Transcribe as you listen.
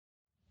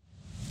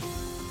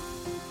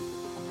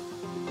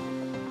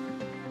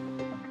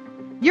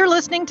You're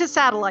listening to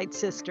Satellite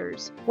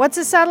Sisters. What's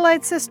a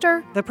satellite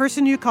sister? The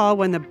person you call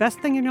when the best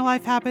thing in your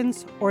life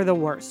happens or the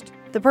worst.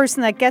 The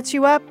person that gets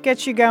you up,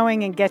 gets you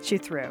going, and gets you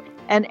through.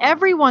 And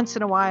every once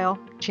in a while,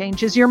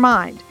 changes your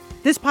mind.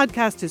 This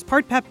podcast is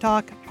part pep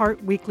talk,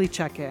 part weekly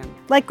check-in.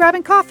 Like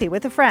grabbing coffee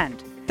with a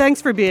friend. Thanks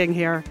for being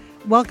here.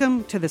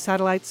 Welcome to the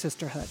Satellite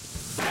Sisterhood.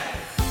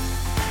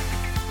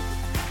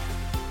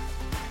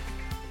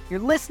 You're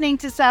listening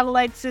to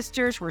Satellite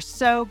Sisters. We're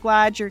so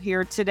glad you're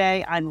here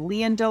today. I'm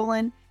Leanne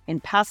Dolan in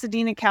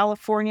Pasadena,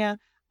 California.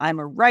 I'm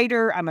a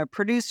writer, I'm a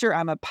producer,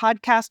 I'm a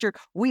podcaster.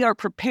 We are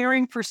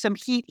preparing for some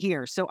heat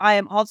here, so I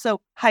am also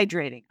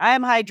hydrating. I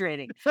am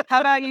hydrating. How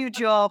about you,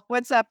 Joel?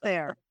 What's up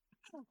there?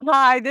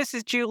 Hi, this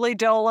is Julie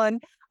Dolan.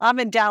 I'm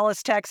in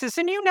Dallas, Texas,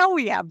 and you know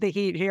we have the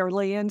heat here,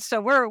 Leanne,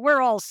 so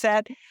we're all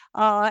set.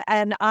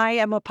 And I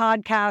am a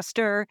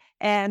podcaster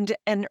and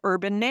an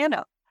urban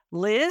nana.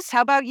 Liz,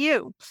 how about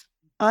you?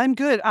 I'm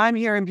good. I'm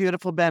here in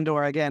beautiful Bend,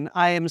 Oregon.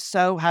 I am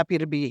so happy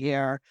to be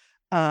here.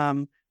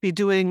 Be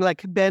doing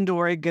like Bend,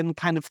 Oregon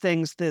kind of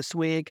things this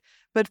week.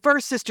 But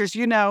first, sisters,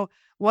 you know,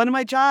 one of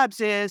my jobs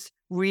is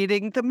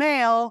reading the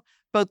mail,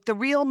 both the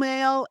real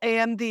mail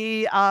and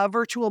the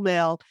virtual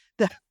mail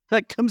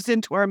that comes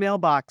into our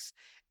mailbox.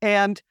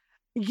 And,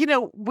 you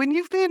know, when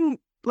you've been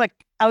like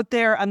out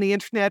there on the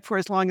internet for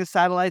as long as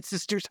Satellite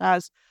Sisters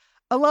has,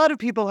 a lot of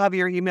people have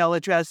your email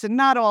address and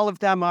not all of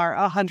them are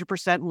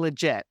 100%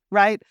 legit,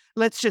 right?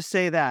 Let's just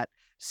say that.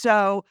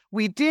 So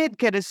we did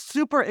get a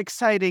super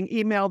exciting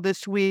email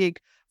this week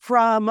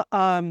from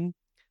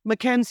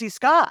Mackenzie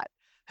Scott,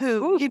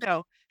 who, you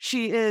know,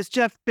 she is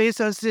Jeff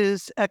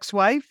Bezos's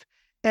ex-wife,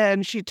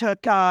 and she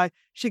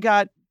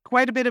got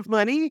quite a bit of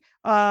money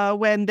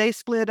when they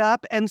split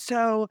up. And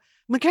so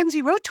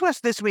Mackenzie wrote to us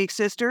this week,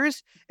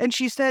 sisters, and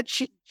she said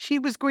she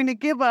was going to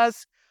give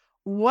us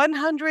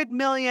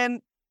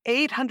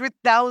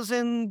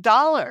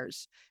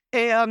 $1,800,000.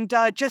 And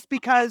just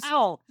because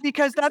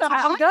that's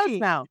what she does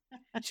now.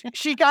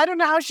 I don't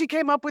know how she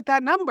came up with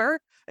that number.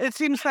 It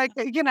seems like,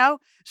 you know,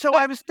 so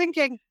I was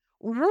thinking,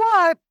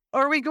 what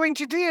are we going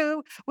to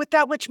do with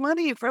that much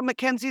money from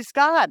Mackenzie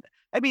Scott?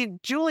 I mean,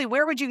 Julie,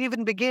 where would you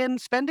even begin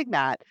spending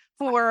that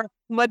for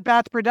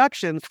Mudbath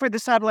Productions, for the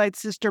Satellite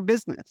Sister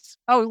business?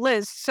 Oh,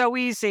 Liz, so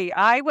easy.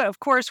 I, of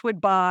course, would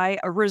buy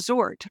a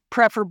resort,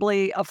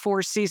 preferably a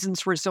Four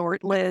Seasons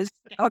resort, Liz.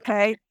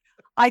 Okay.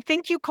 I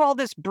think you call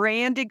this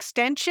brand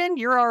extension.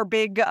 You're our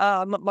big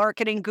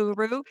marketing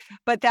guru,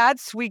 but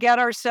we get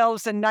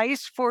ourselves a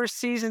nice Four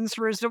Seasons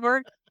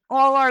resort.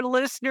 All our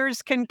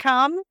listeners can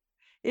come.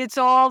 It's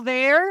all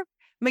there.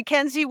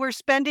 Mackenzie, we're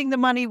spending the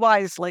money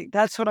wisely.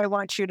 That's what I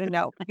want you to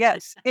know.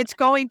 Yes, it's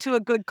going to a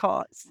good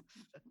cause.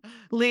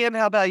 Liam,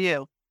 how about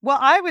you? Well,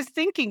 I was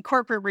thinking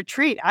corporate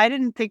retreat. I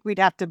didn't think we'd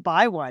have to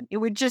buy one. It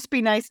would just be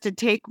nice to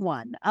take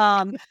one.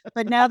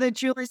 But now that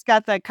Julie's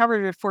got that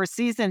covered with Four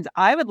Seasons,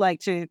 I would like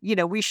to, you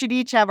know, we should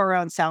each have our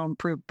own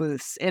soundproof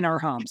booths in our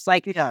homes.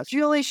 Like, yes.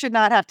 Julie should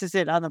not have to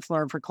sit on the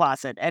floor of her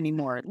closet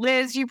anymore.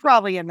 Liz, you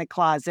probably in the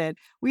closet.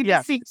 We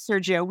just see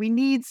Sergio. We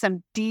need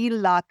some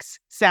deluxe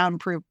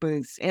soundproof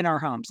booths in our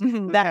homes.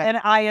 And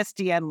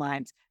ISDN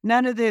lines.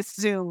 None of this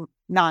Zoom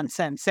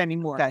nonsense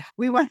anymore. Okay.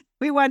 We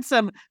want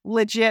some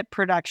legit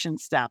production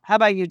stuff. How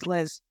about you,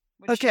 Liz?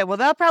 Okay, well,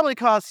 that probably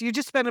costs, you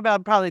just spent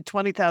about probably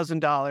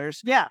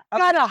 $20,000. Yeah.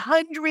 Got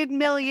 $100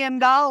 million.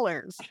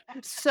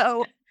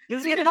 So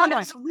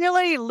it's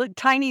really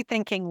tiny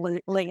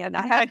thinking, Leanne.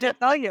 I had to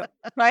tell you,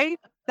 right?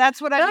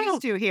 That's what I'm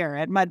used to here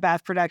at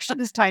Mudbath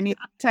Productions, tiny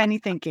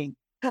thinking.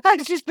 I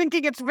was just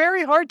thinking it's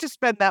very hard to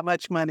spend that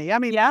much money. I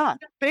mean,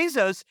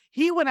 Bezos,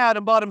 he went out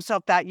and bought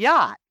himself that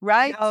yacht,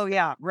 right? Oh,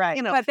 yeah, right.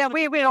 You know, but then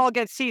we all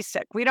get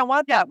seasick. We don't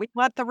want that. We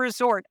want the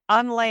resort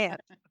on land.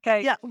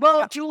 Okay. Yeah.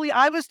 Well, Julie,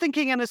 I was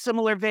thinking in a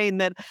similar vein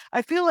that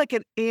I feel like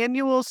an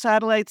annual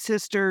Satellite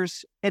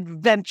Sisters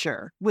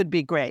adventure would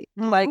be great.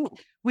 Like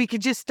we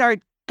could just start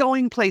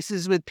going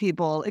places with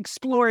people,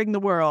 exploring the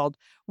world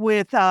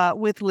with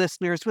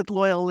listeners, with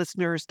loyal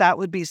listeners. That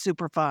would be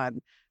super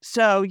fun.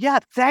 So, yeah,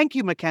 thank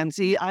you,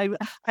 Mackenzie. I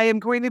am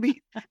going to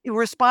be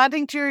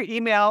responding to your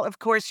email. Of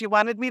course, you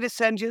wanted me to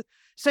send you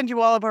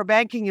all of our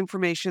banking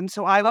information.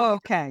 So I will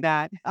do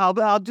that.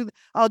 I'll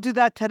do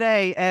that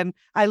today, and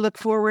I look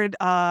forward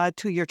to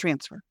your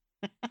transfer.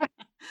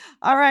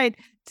 All right.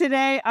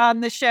 Today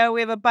on the show, we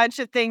have a bunch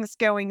of things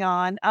going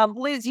on.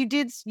 Liz,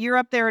 you're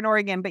up there in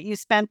Oregon, but you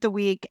spent the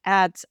week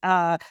at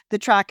the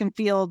track and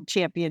field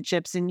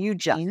championships in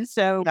Eugene.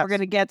 So we're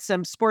going to get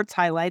some sports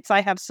highlights.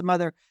 I have some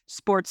other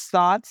sports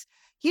thoughts.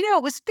 You know,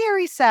 it was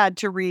very sad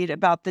to read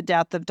about the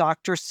death of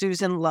Dr.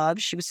 Susan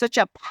Love. She was such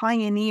a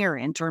pioneer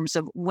in terms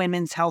of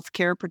women's health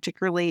care,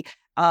 particularly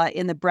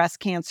in the breast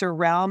cancer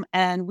realm.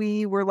 And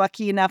we were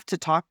lucky enough to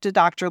talk to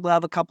Dr.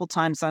 Love a couple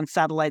times on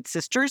Satellite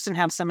Sisters and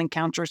have some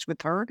encounters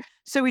with her.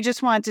 So we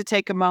just wanted to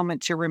take a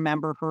moment to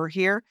remember her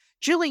here.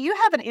 Julie, you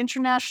have an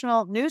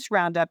international news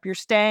roundup. You're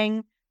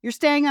staying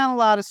on a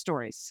lot of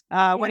stories.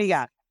 What do you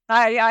got?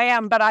 I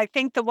am, but I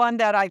think the one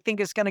that I think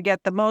is going to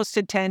get the most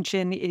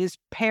attention is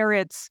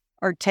Parrots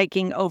are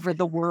taking over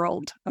the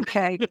world.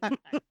 Okay.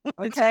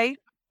 Okay.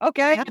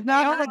 Okay. I had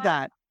not heard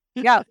that.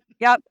 Yeah.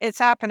 Yep. It's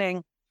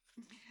happening.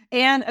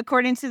 And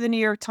according to the New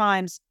York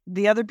Times,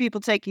 the other people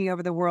taking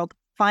over the world,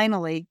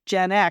 finally,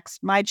 Gen X,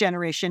 my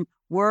generation,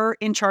 we're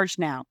in charge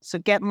now. So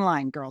get in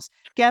line, girls.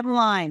 Get in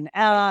line.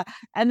 And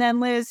then,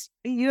 Liz,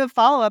 you have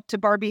follow-up to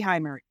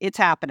Barbenheimer. It's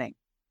happening.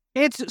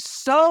 It's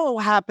so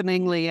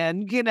happening,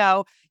 Leanne. You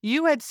know,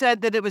 you had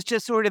said that it was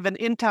just sort of an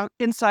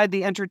inside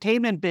the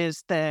entertainment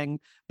biz thing,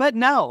 but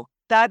no,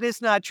 that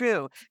is not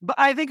true. But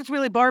I think it's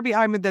really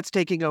Barbenheimer that's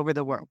taking over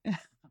the world.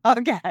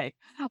 Okay.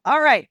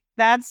 All right.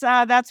 That's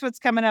what's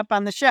coming up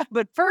on the show.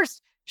 But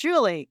first,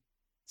 Julie,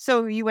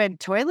 so you went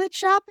toilet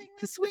shopping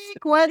this week?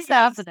 What's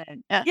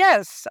happening?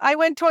 Yes, I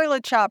went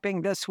toilet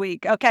shopping this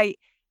week. Okay.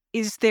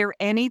 Is there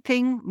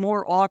anything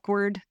more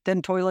awkward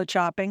than toilet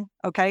shopping?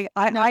 Okay.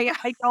 I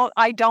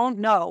don't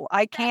know.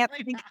 I can't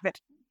think of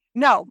it.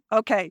 No.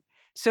 Okay.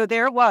 So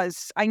there it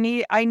was. I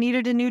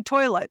needed a new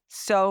toilet.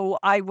 So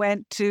I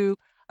went to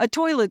a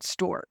toilet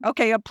store.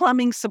 Okay. A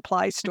plumbing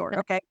supply store.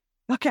 Okay.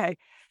 Okay.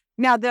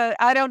 Now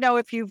I don't know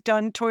if you've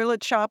done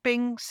toilet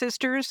shopping,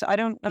 sisters. I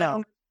don't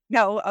know.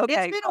 No.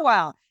 Okay. It's been a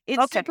while.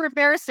 It's Okay. super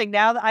embarrassing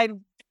now that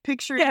I'm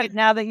picturing it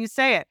now that you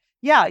say it.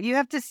 Yeah, you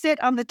have to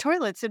sit on the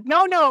toilets. And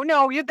No.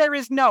 There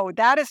is no.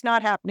 That is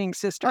not happening,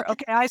 sister.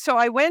 Okay. So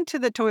I went to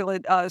the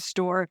toilet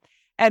store,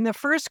 and the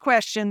first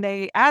question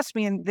they asked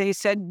me, and they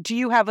said, "Do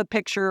you have a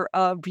picture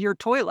of your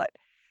toilet?"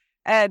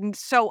 And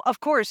so, of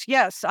course,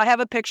 yes, I have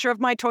a picture of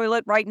my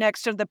toilet right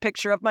next to the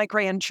picture of my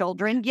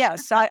grandchildren.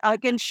 Yes, I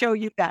can show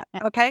you that.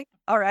 Okay.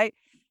 All right.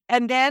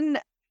 And then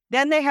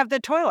they have the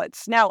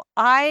toilets. Now,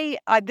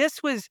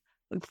 this was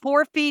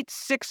 4 feet,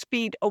 6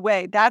 feet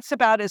away. That's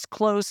about as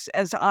close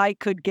as I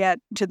could get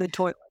to the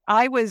toilet.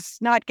 I was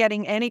not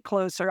getting any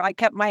closer. I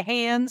kept my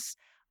hands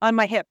on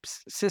my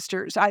hips,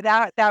 sisters.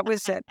 That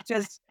was it.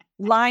 Just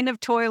line of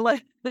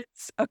toilets.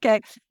 Okay.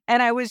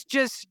 And I was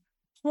just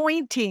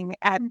pointing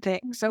at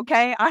things.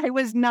 Okay. I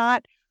was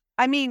not,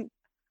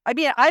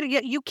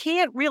 you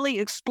can't really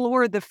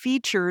explore the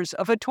features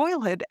of a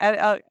toilet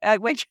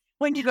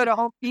when you go to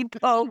Home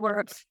Depot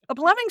or a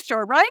plumbing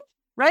store, right?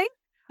 Right?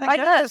 I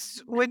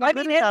guess. When you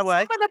put it that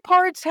way. Some of the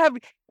parts have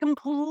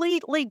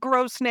completely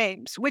gross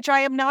names, which I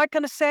am not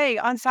going to say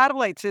on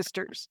Satellite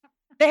Sisters.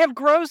 They have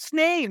gross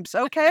names,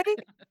 okay?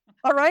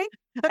 All right?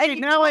 Okay,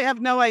 now I have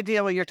no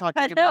idea what you're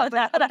talking about.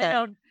 that. Okay. I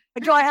don't.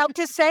 Do I have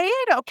to say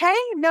it? Okay?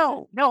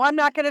 No, I'm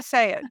not going to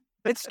say it.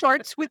 It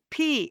starts with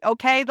P,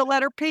 okay? The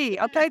letter P,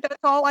 okay? That's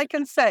all I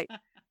can say.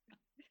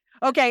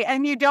 Okay,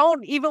 and you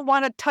don't even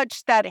want to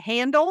touch that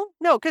handle?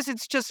 No, because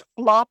it's just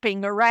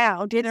flopping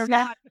around. It's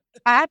not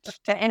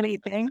attached to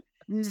anything.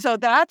 So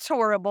that's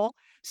horrible.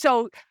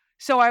 So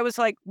I was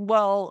like,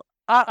 well,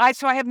 I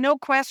have no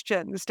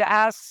questions to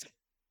ask.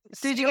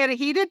 Did you get a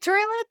heated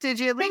toilet? Did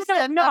you at least?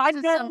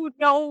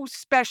 No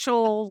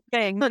special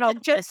thing. No,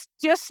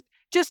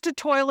 just a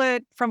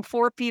toilet from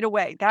 4 feet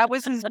away. That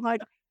was as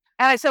much.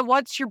 And I said,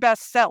 what's your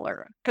best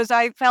seller? Because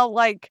I felt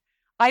like,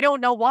 I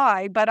don't know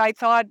why, but I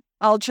thought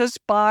I'll just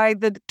buy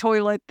the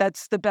toilet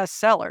that's the best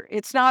seller.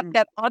 It's not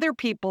that other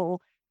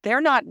people,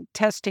 they're not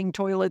testing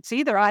toilets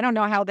either. I don't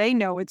know how they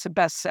know it's a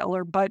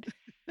bestseller, but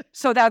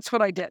so that's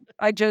what I did.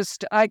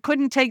 I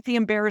couldn't take the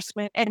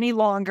embarrassment any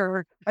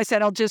longer. I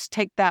said, I'll just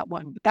take that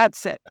one.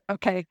 That's it.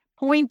 Okay.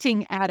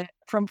 Pointing at it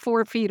from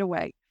 4 feet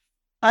away.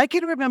 I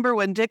can remember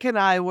when Dick and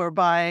I were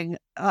buying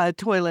a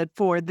toilet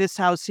for this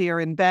house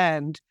here in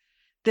Bend.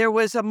 There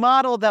was a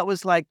model that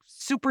was like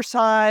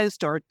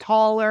supersized or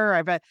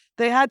taller.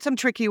 They had some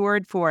tricky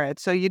word for it,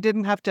 so you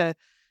didn't have to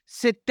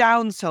sit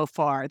down so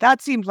far.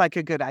 That seemed like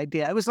a good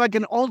idea. It was like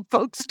an old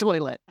folks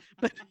toilet.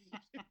 But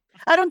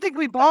I don't think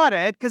we bought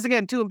it because,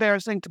 again, too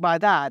embarrassing to buy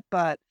that.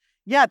 But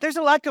yeah, there's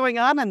a lot going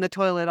on in the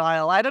toilet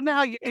aisle. I don't know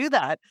how you do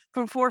that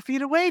from 4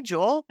 feet away,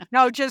 Jewel.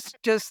 No, just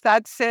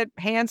that's it.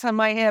 Hands on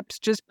my hips,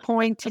 just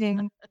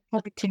pointing.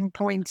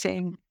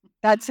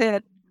 That's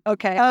it.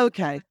 Okay.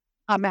 Okay.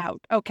 I'm out.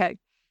 Okay.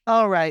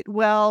 All right.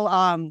 Well,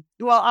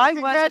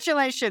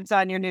 Congratulations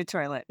on your new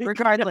toilet.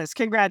 Regardless,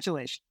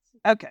 congratulations.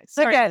 Okay.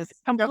 Again,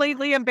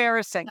 completely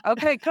embarrassing.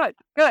 Okay, good.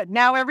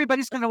 Now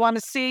everybody's going to want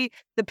to see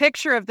the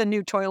picture of the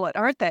new toilet,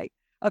 aren't they?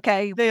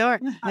 Okay. They are.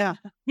 Yeah.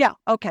 Yeah.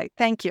 Okay.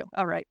 Thank you.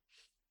 All right.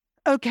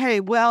 Okay.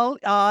 Well,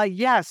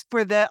 yes.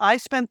 I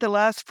spent the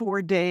last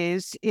 4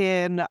 days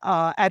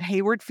at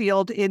Hayward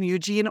Field in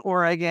Eugene,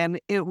 Oregon.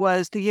 It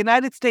was the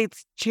United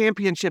States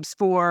Championships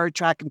for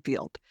track and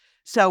field.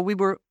 So we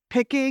were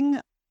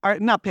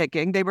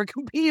they were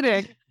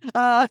competing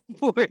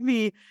for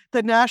the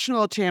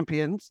national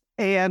champions.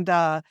 And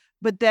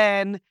but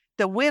then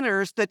the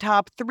winners, the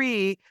top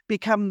 3,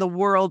 become the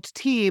world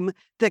team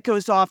that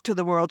goes off to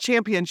the world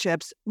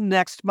championships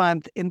next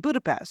month in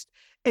Budapest.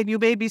 And you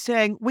may be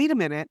saying, wait a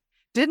minute,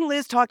 didn't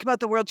Liz talk about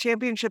the world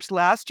championships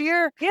last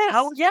year?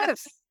 Yes.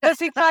 Yes.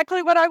 That's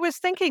exactly what I was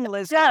thinking,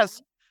 Liz.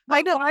 Yes.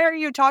 I know. Why are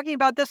you talking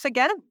about this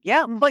again?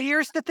 Yeah. But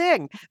here's the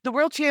thing. The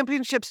world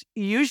championships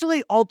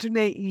usually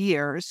alternate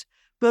years,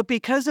 but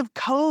because of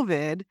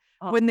COVID,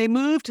 when they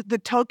moved the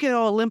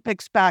Tokyo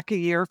Olympics back a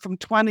year from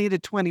 20 to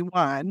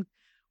 21,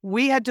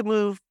 we had to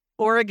move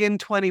Oregon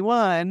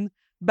 21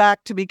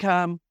 back to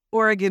become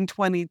Oregon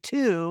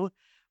 22.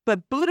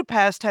 But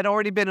Budapest had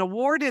already been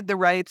awarded the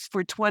rights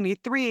for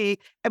 23.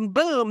 And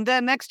boom,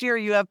 then next year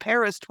you have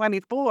Paris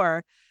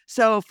 24.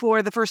 So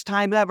for the first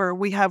time ever,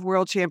 we have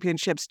world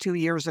championships 2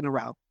 years in a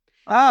row.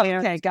 Oh,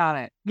 okay. Got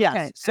it. Yes.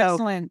 Okay, So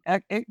excellent.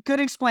 Good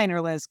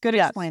explainer, Liz. Good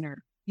Yes.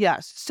 explainer.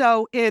 yes.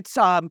 So it's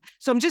so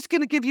I'm just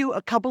going to give you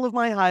a couple of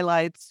my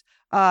highlights.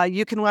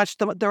 You can watch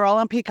them. They're all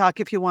on Peacock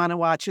if you want to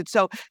watch it.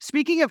 So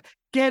speaking of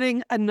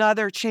getting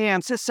another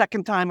chance a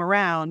second time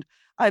around,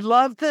 I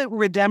love the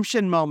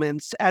redemption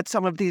moments at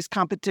some of these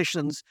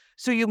competitions.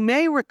 So you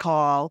may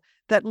recall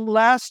that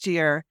last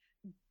year,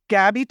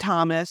 Gabby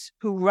Thomas,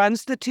 who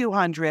runs the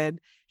 200,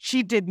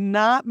 she did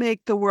not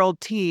make the world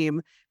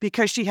team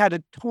because she had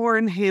a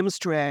torn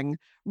hamstring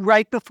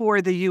right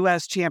before the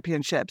U.S.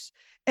 championships.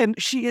 And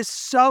she is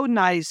so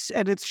nice,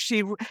 and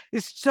she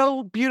is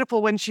so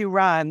beautiful when she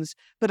runs.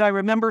 But I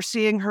remember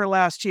seeing her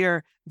last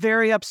year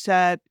very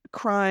upset,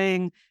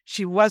 crying.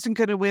 She wasn't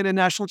going to win a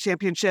national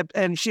championship,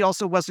 and she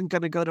also wasn't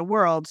going to go to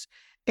Worlds.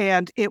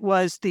 And it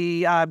was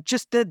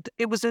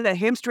it was a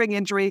hamstring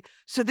injury.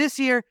 So this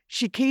year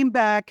she came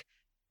back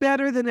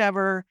better than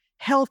ever,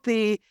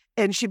 healthy,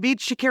 and she beat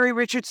Sha'Carri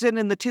Richardson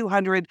in the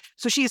 200.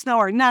 So she's now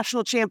our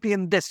national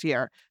champion this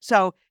year.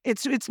 So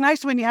it's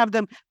nice when you have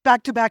them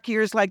back-to-back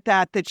years like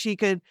that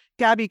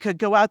Gabby could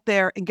go out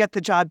there and get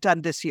the job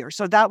done this year.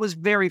 So that was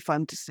very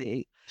fun to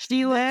see.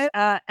 She was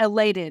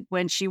elated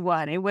when she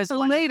won. It was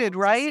Elated,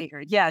 right?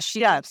 Yeah,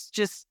 she was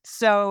just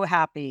so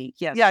happy.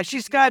 Yes. Yeah,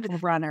 she's got a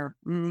runner.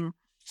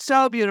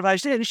 so beautiful.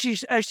 And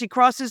as she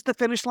crosses the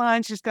finish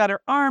line, she's got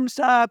her arms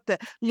up, the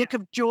look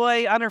of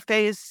joy on her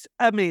face.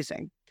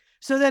 Amazing.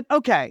 So then,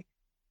 okay,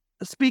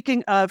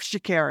 speaking of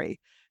Sha'Carri.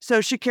 So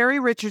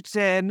Sha'Carri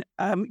Richardson,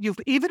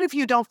 even if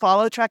you don't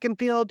follow track and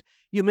field,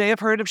 you may have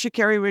heard of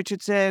Sha'Carri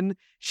Richardson.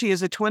 She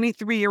is a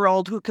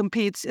 23-year-old who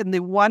competes in the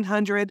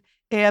 100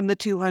 and the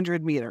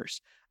 200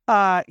 meters.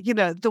 The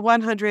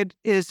 100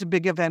 is a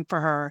big event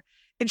for her.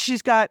 And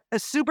she's got a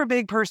super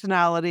big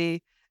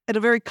personality and a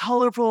very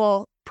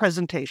colorful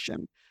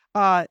presentation.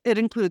 It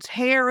includes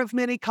hair of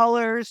many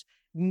colors,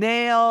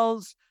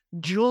 nails,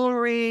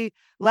 jewelry.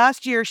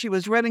 Last year, she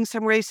was running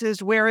some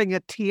races wearing a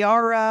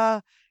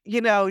tiara.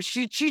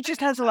 She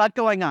just has a lot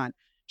going on.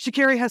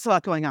 Sha'Carri has a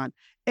lot going on.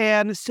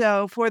 And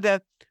so for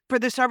the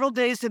several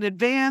days in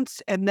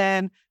advance, and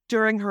then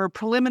during her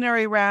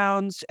preliminary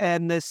rounds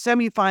and the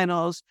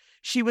semifinals,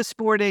 she was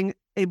sporting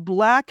a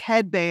black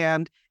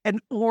headband and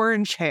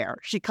orange hair.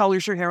 She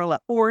colors her hair a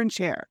lot, orange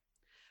hair.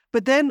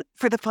 But then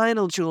for the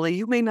final, Julie,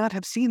 you may not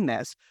have seen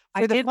this.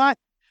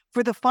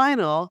 For the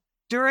final,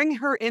 during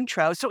her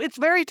intro, so it's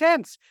very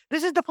tense.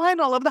 This is the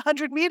final of the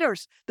 100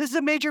 meters. This is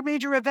a major,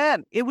 major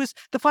event. It was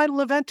the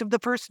final event of the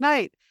first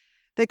night.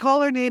 They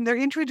call her name. They're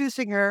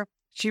introducing her.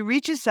 She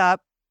reaches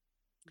up.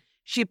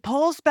 She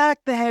pulls back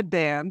the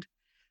headband.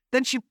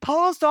 Then she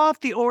pulls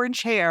off the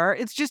orange hair.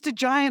 It's just a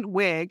giant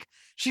wig.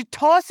 She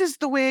tosses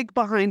the wig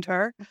behind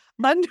her.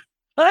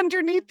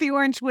 Underneath the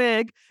orange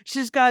wig,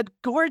 she's got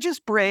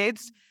gorgeous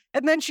braids.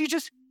 And then she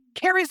just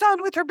carries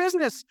on with her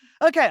business.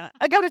 Okay,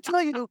 I got to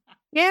tell you,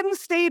 in the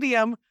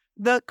stadium,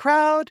 the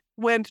crowd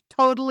went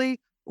totally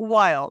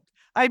wild.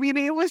 I mean,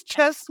 it was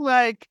just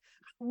like,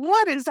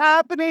 what is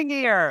happening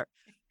here?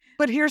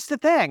 But here's the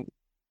thing.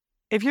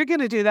 If you're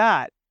going to do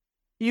that,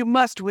 you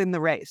must win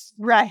the race.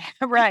 Right.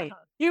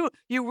 You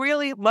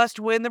really must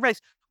win the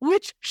race,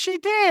 which she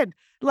did,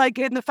 like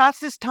in the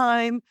fastest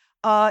time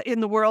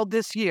in the world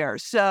this year.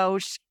 So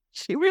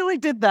she really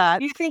did that.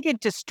 Do you think it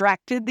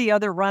distracted the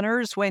other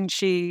runners when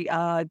she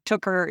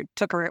took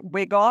her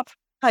wig off?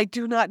 I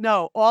do not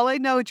know. All I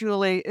know,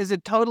 Julie, is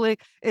it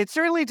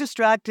certainly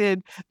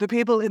distracted the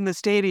people in the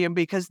stadium,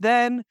 because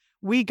then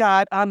we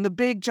got on the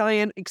big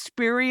giant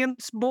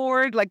experience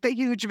board, like the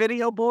huge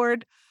video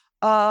board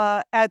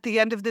at the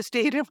end of the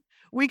stadium.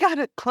 We got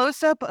a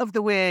close-up of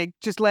the wig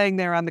just laying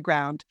there on the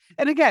ground.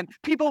 And again,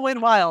 people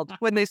went wild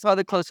when they saw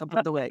the close-up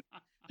of the wig.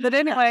 But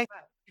anyway,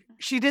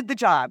 she did the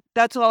job.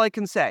 That's all I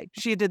can say.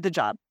 She did the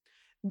job.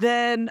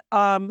 Then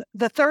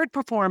the third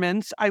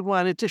performance I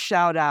wanted to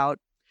shout out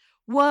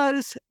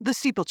was the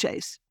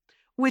steeplechase,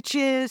 which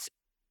is,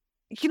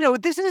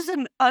 this is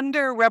an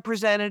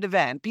underrepresented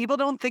event. People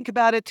don't think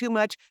about it too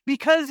much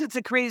because it's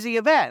a crazy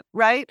event,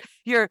 right?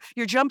 You're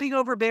jumping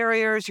over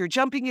barriers, you're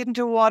jumping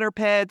into water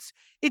pits.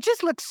 It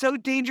just looks so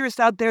dangerous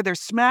out there. They're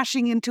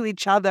smashing into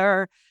each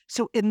other.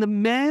 So in the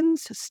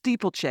men's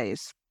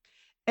steeplechase,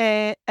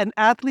 an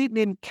athlete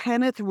named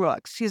Kenneth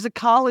Rooks, he's a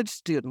college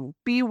student,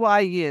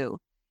 BYU.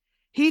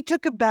 He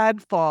took a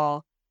bad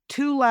fall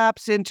 2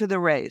 laps into the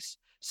race.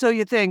 So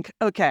you think,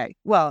 okay,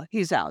 well,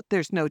 he's out.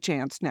 There's no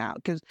chance now,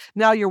 because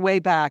now you're way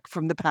back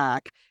from the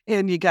pack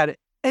and you got it.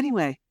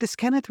 Anyway, this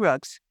Kenneth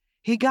Rooks,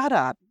 he got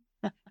up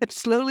and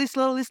slowly,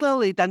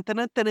 dun, dun,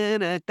 dun, dun, dun,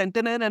 dun,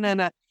 dun, dun, dun,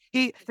 dun.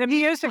 The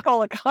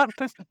musical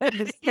accompaniment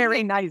is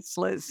very nice,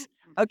 Liz.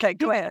 Okay,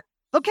 go ahead.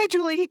 Okay,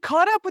 Julie, he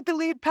caught up with the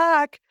lead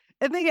pack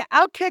and then he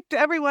outkicked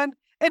everyone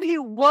and he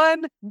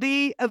won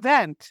the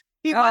event.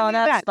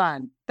 That's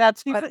fun.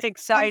 That's fun. That's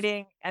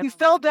exciting. He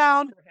fell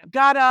down,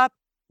 got up,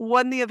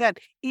 won the event.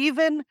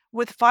 Even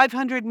with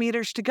 500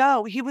 meters to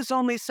go, he was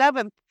only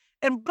 7th.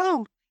 And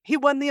boom, he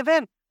won the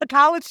event. A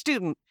college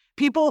student.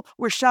 People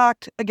were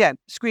shocked. Again,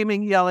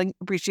 screaming, yelling,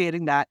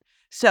 appreciating that.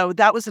 So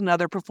that was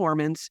another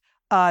performance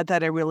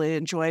that I really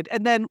enjoyed.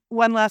 And then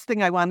one last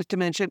thing I wanted to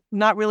mention,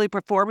 not really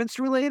performance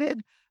related,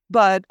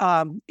 but,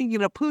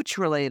 pooch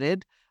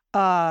related.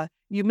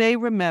 You may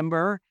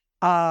remember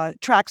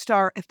track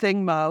star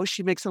Thing Mo.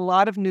 She makes a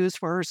lot of news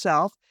for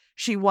herself.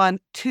 She won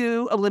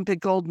 2 Olympic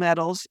gold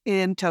medals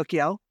in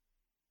Tokyo.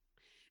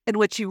 And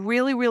what she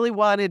really, really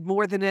wanted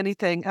more than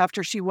anything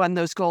after she won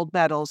those gold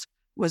medals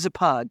was a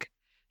pug.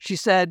 She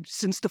said,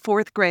 since the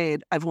 4th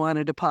grade, I've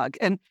wanted a pug.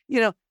 And,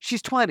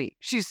 she's 20.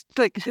 She's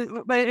like,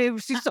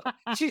 she's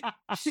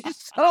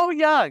so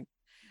young.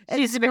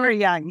 She's very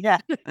young. Yeah.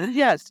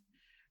 Yes.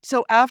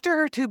 So after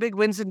her 2 big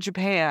wins in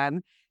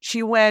Japan,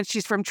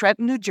 she's from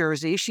Trenton, New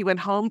Jersey. She went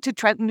home to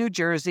Trenton, New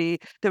Jersey.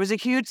 There was a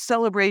huge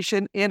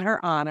celebration in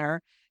her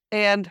honor.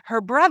 And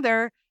her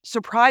brother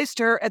surprised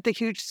her at the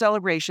huge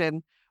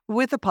celebration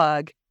with a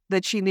pug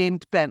that she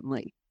named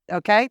Bentley.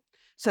 Okay?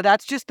 So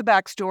that's just the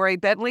backstory.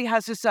 Bentley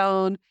has his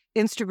own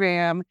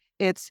Instagram.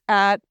 It's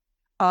at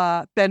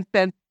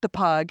Bent the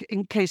Pug,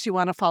 in case you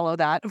want to follow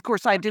that. Of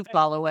course, I do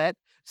follow it.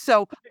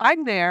 So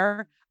I'm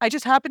there. I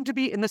just happen to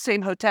be in the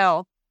same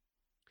hotel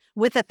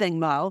with a Thing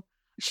Mo.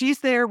 She's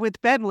there with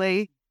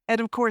Bentley.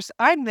 And of course,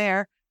 I'm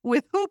there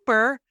with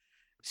Hooper.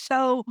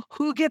 So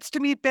who gets to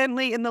meet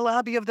Bentley in the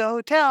lobby of the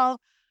hotel?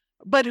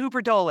 But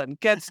Hooper Dolan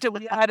gets to.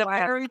 We had a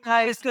very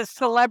nice. The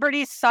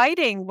celebrity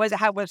sighting was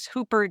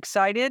Hooper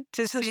excited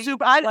to see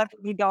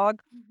celebrity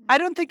dog? I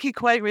don't think he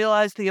quite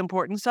realized the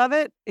importance of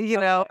it.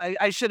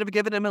 I should have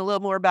given him a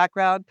little more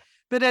background.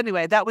 But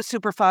anyway, that was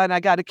super fun. I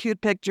got a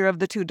cute picture of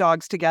the 2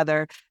 dogs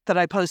together that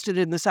I posted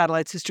in the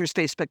Satellite Sisters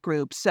Facebook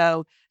group.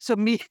 So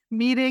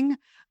meeting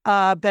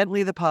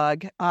Bentley the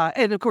pug,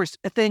 and of course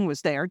a Thing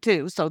was there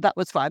too. So that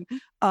was fun.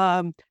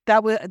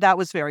 That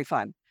was very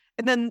fun.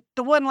 And then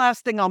the one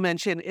last thing I'll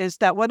mention is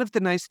that one of the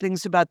nice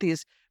things about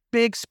these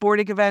big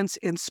sporting events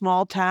in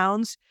small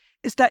towns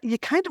is that you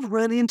kind of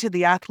run into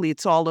the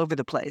athletes all over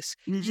the place.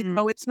 Mm-hmm.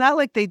 It's not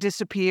like they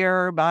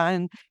disappear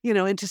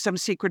into some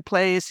secret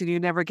place and you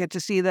never get to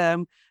see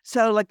them.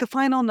 So like the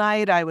final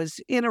night, I was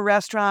in a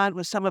restaurant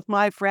with some of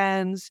my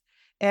friends,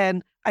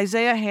 and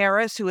Isaiah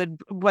Harris, who had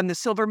won the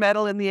silver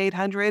medal in the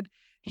 800,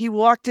 he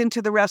walked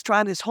into the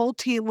restaurant. His whole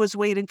team was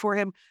waiting for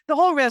him. The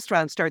whole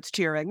restaurant starts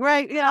cheering,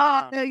 right?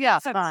 Yeah.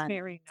 That's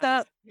very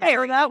nice. So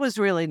that was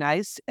really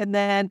nice. But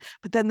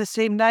then the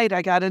same night,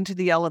 I got into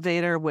the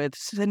elevator with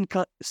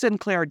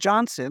Sinclair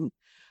Johnson,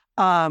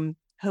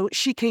 who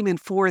she came in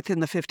 4th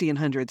in the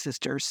 1500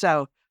 sisters.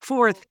 So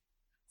fourth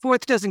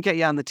doesn't get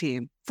you on the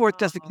team. 4th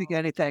doesn't get you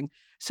anything.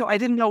 So I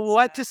didn't know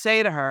what to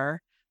say to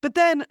her. But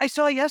then I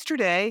saw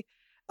yesterday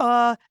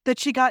that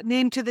she got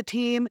named to the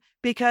team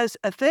because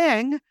a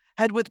Thing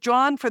had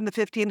withdrawn from the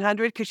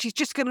 1500 because she's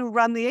just going to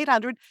run the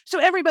 800. So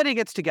everybody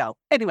gets to go.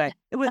 Anyway,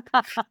 it was.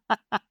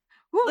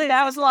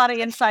 That was a lot of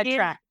inside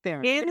track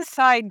there.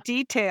 Inside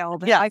detail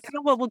that Yes. I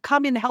feel will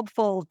come in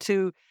helpful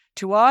to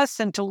us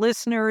and to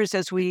listeners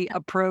as we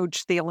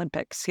approach the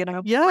Olympics. We're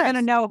going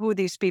to know who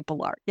these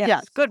people are.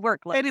 Yes. Good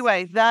work, Liz.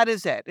 Anyway, that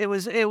is it. It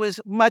was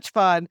much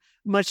fun,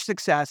 much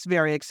success,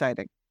 very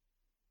exciting.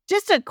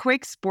 Just a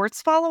quick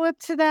sports follow-up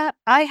to that.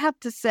 I have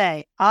to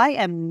say, I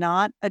am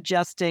not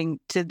adjusting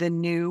to the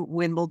new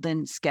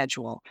Wimbledon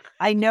schedule.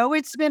 I know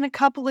it's been a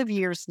couple of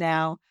years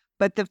now,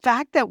 but the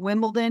fact that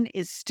Wimbledon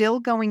is still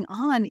going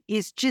on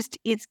is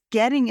it's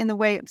getting in the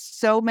way of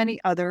so many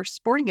other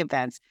sporting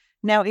events.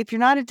 Now, if you're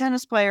not a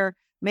tennis player,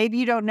 maybe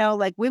you don't know,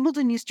 like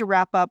Wimbledon used to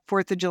wrap up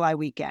 4th of July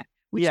weekend,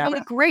 which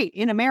was great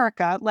in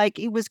America. Like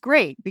it was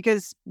great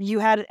because you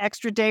had an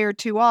extra day or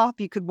 2 off.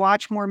 You could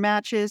watch more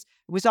matches.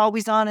 It was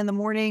always on in the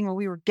morning when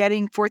we were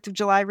getting 4th of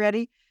July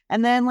ready.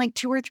 And then like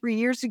 2 or 3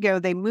 years ago,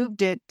 they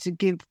moved it to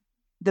give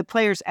the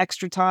players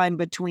extra time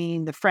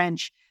between the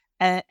French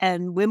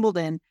and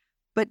Wimbledon.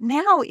 But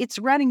now it's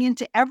running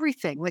into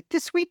everything. Like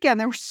this weekend,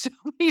 there were so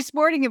many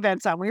sporting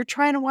events on. We were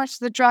trying to watch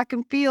the track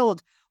and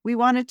field. We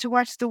wanted to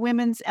watch the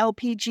women's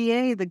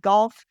LPGA, the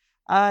golf.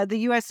 The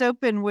U.S.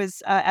 Open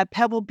was at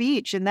Pebble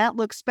Beach, and that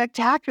looked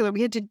spectacular.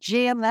 We had to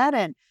jam that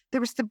in.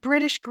 There was the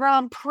British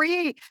Grand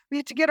Prix. We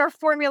had to get our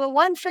Formula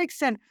One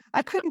fix in.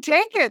 I couldn't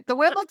take it. The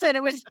Wimbledon,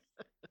 it was...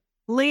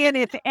 Lian,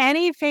 if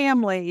any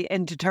family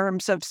in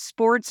terms of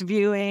sports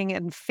viewing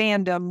and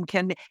fandom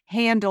can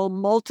handle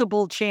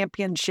multiple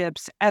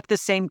championships at the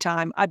same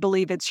time, I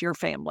believe it's your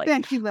family.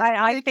 Thank you.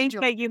 I think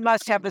that you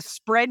must have a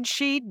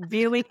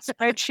viewing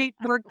spreadsheet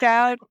worked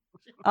out.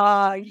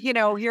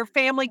 Your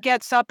family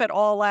gets up at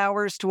all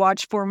hours to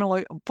watch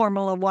Formula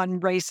One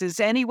races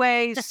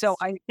anyway. So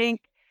I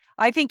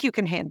think you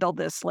can handle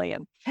this,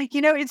 Lian.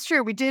 It's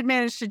true. We did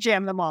manage to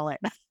jam them all in.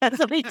 That's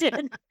what we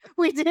did.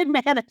 We did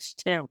manage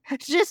to.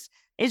 It's just.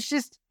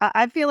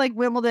 I feel like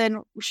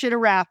Wimbledon should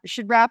wrap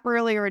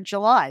earlier in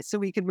July so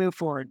we can move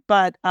forward.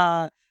 But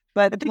I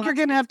think you're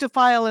going to have to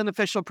file an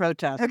official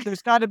protest.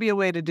 There's got to be a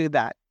way to do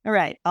that. All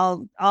right.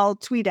 I'll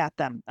tweet at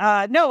them.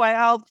 No,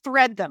 I'll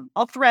thread them.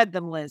 I'll thread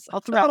them, Liz.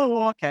 I'll thread.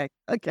 Oh, okay.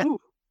 Okay. Ooh.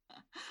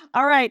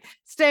 All right.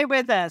 Stay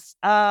with us.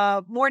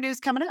 More news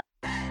coming up.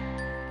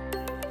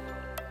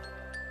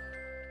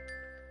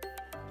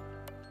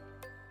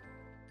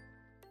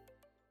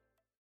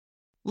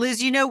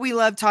 Liz, you know we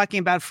love talking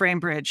about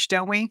FrameBridge,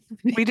 don't we?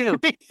 We do.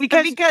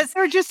 Because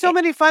there are just so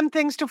many fun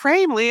things to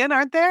frame, Leanne,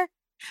 aren't there?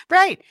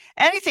 Right.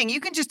 Anything. You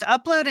can just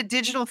upload a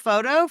digital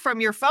photo from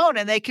your phone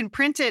and they can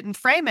print it and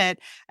frame it.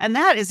 And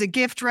that is a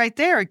gift right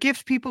there, a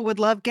gift people would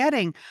love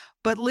getting.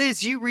 But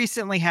Liz, you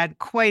recently had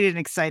quite an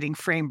exciting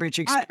FrameBridge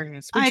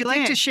experience. Would you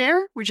like to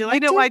share? Would you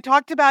like to? I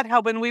talked about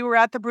how when we were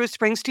at the Bruce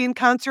Springsteen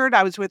concert,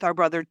 I was with our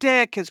brother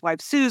Dick, his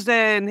wife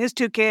Susan, his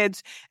 2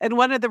 kids, and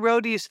one of the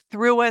roadies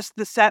threw us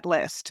the set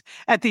list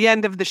at the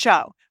end of the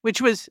show,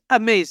 which was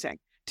amazing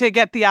to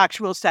get the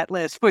actual set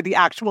list for the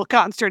actual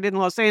concert in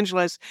Los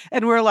Angeles.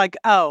 And we're like,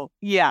 oh,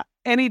 yeah,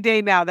 any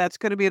day now, that's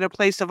going to be in a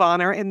place of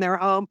honor in their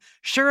home.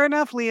 Sure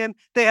enough, Leanne,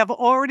 they have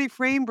already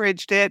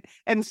FrameBridged it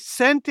and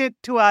sent it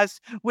to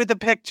us with a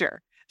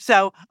picture.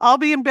 So I'll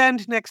be in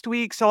Bend next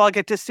week, so I'll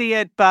get to see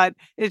it. But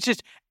it's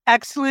just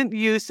excellent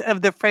use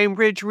of the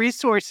FrameBridge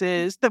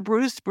resources, the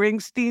Bruce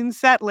Springsteen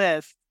set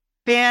list.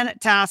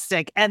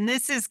 Fantastic. And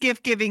this is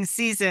gift giving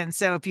season.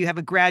 So if you have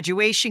a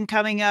graduation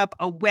coming up,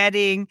 a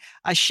wedding,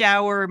 a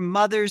shower,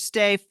 Mother's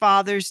Day,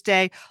 Father's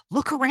Day,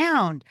 look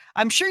around.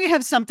 I'm sure you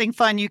have something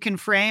fun you can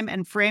frame,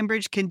 and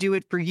FrameBridge can do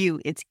it for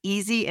you. It's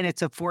easy and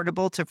it's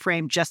affordable to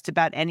frame just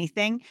about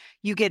anything.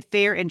 You get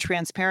fair and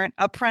transparent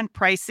upfront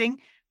pricing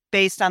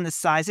based on the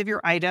size of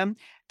your item.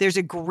 There's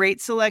a great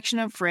selection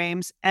of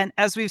frames. And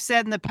as we've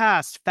said in the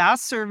past,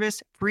 fast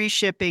service, free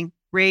shipping,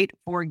 great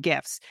for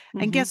gifts.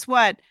 And guess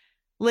what?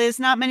 Liz,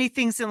 not many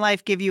things in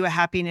life give you a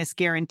happiness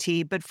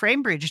guarantee, but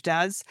FrameBridge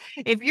does.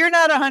 If you're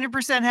not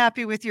 100%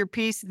 happy with your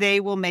piece, they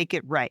will make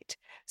it right.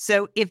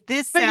 So if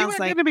this sounds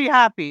like... You're going to be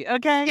happy,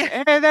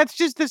 okay? And that's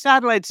just the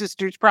Satellite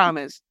Sisters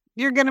promise.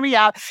 You're going to be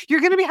out.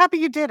 You're going to be happy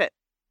you did it.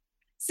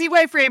 See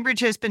why FrameBridge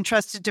has been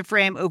trusted to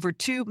frame over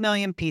 2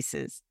 million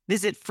pieces.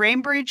 Visit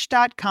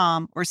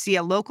framebridge.com or see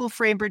a local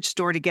FrameBridge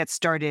store to get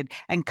started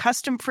and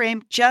custom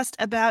frame just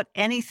about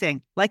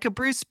anything, like a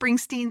Bruce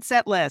Springsteen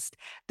set list.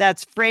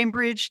 That's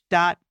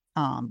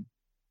framebridge.com.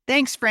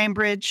 Thanks,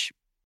 FrameBridge.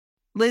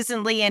 Liz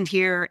and Leanne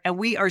here, and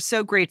we are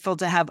so grateful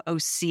to have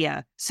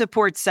OSEA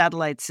support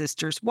Satellite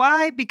Sisters.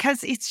 Why?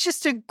 Because it's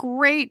just a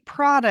great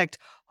product.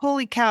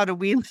 Holy cow, do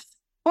we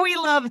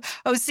love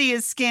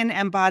OSEA's skin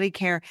and body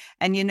care.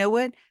 And you know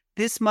what?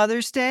 This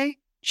Mother's Day,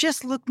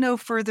 just look no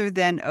further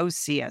than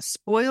OSEA.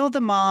 Spoil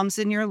the moms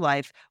in your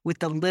life with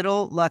the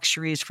little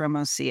luxuries from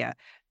OSEA.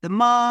 The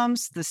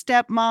moms, the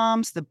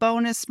stepmoms, the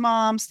bonus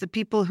moms, the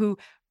people who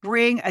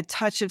bring a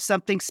touch of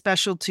something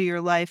special to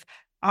your life.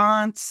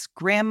 Aunts,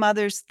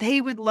 grandmothers, they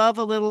would love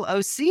a little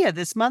OSEA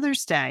this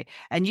Mother's Day.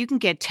 And you can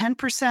get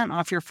 10%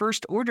 off your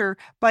first order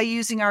by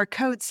using our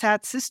code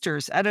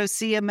SATSisters at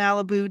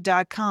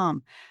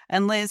OSEAMalibu.com.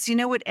 And Liz, you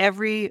know what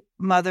every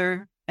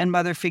mother and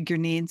mother figure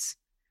needs?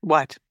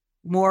 What?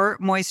 More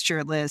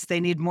moisture, Liz. They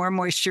need more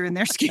moisture in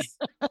their skin.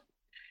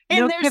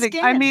 No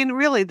kidding. I mean,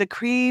 really, the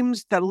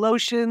creams, the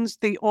lotions,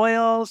 the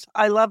oils,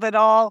 I love it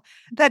all.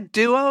 That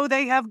duo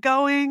they have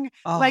going,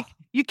 like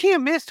you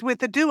can't miss with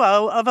the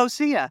duo of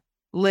OSEA.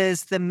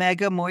 Liz, the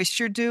Mega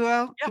Moisture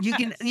Duo.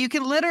 Yes. You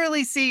can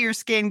literally see your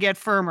skin get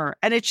firmer,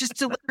 and it just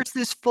delivers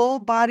this full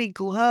body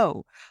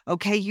glow.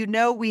 Okay, you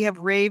know we have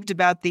raved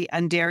about the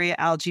Undaria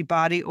Algae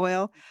Body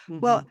Oil.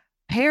 Well,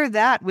 pair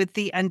that with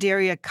the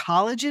Undaria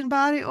Collagen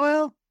Body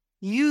Oil.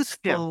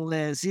 Youthful,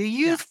 Liz. A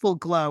youthful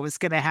glow is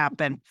going to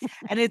happen.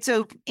 And it's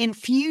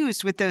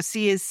infused with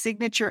OSEA's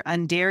signature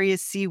Undaria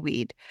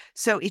seaweed.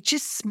 So it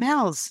just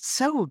smells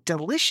so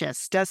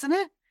delicious, doesn't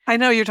it? I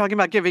know you're talking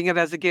about giving it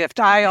as a gift.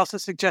 I also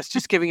suggest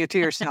just giving it to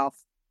yourself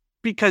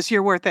because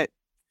you're worth it.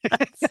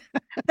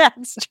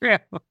 That's true.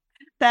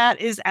 That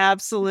is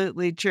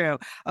absolutely true.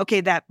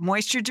 Okay, that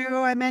Moisture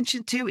Duo I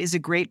mentioned too is a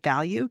great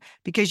value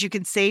because you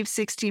can save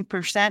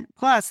 16%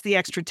 plus the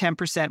extra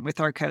 10% with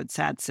our code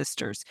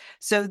SADSisters.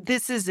 So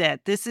this is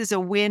it. This is a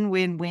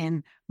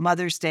win-win-win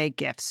Mother's Day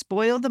gift.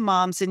 Spoil the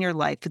moms in your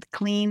life with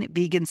clean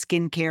vegan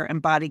skincare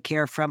and body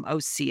care from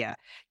OSEA.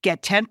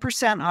 Get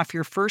 10% off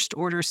your first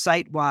order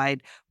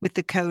site-wide with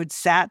the code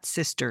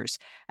SATSisters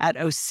at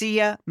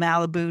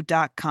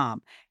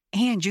OSEAMalibu.com.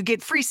 And you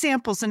get free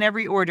samples in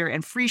every order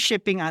and free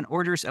shipping on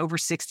orders over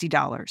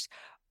 $60.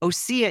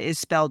 OSEA is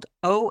spelled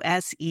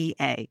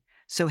O-S-E-A.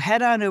 So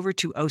head on over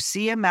to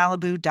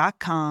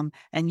OSEAMalibu.com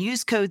and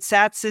use code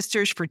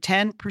SATSisters for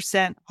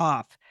 10%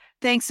 off.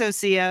 Thanks,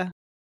 OSEA.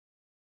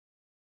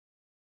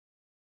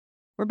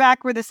 We're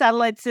back with the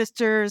Satellite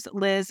Sisters,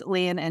 Liz,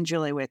 Leanne, and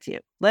Julie with you.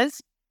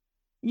 Liz?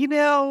 You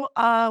know,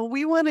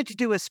 we wanted to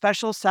do a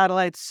special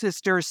Satellite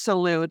Sisters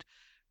salute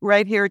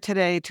right here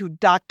today to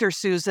Dr.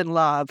 Susan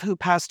Love, who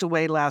passed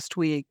away last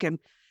week. And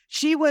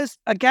she was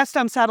a guest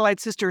on Satellite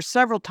Sisters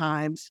several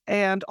times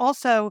and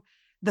also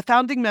the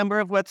founding member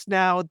of what's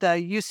now the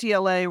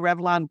UCLA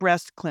Revlon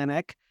Breast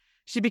Clinic.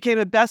 She became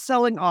a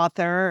best-selling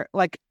author,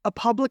 like a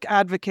public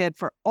advocate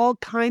for all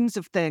kinds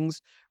of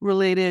things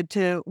related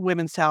to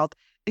women's health,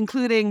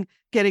 including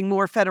getting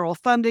more federal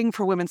funding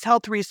for women's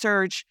health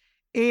research.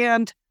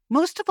 And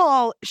most of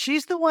all,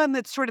 she's the one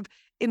that sort of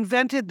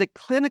invented the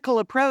clinical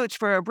approach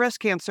for breast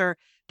cancer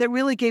that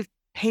really gave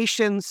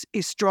patients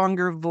a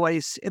stronger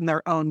voice in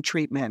their own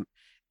treatment.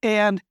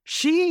 And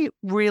she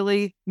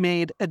really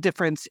made a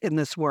difference in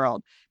this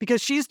world because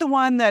she's the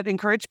one that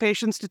encouraged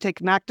patients to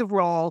take an active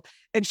role.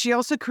 And she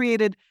also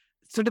created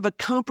sort of a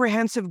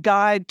comprehensive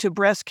guide to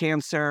breast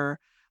cancer.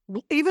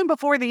 Even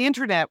before the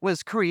internet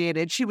was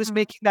created, she was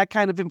making that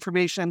kind of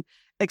information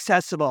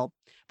accessible.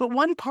 But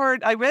one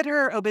part, I read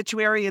her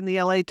obituary in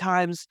the LA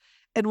Times,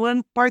 and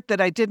one part that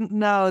I didn't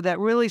know that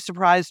really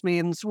surprised me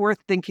and is worth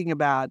thinking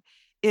about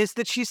is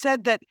that she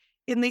said that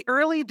in the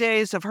early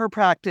days of her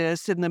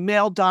practice in the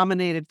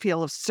male-dominated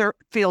field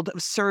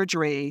of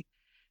surgery,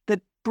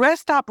 that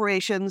breast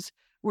operations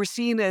were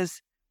seen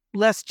as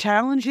less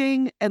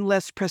challenging and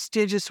less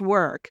prestigious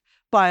work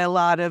by a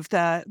lot of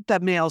the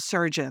male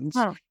surgeons.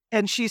 Huh.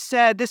 And she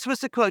said, this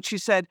was a quote, she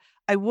said,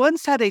 "I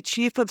once had a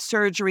chief of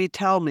surgery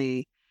tell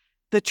me,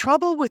 the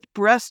trouble with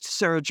breast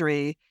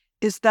surgery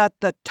is that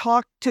the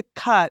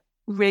talk-to-cut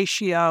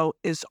ratio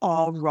is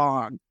all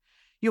wrong.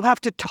 You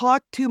have to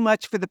talk too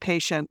much for the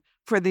patient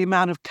for the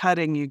amount of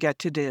cutting you get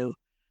to do."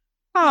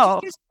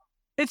 Oh,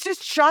 It's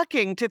just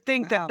shocking to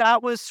think Wow.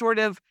 that was sort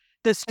of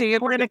the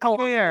standard of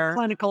care.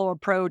 clinical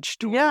approach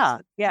to Yeah,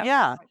 Yeah.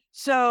 yeah.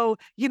 So,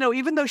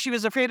 even though she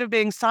was afraid of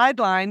being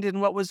sidelined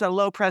in what was a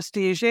low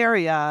prestige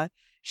area,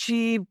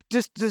 she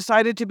just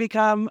decided to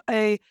become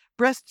a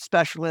breast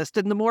specialist.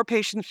 And the more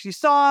patients she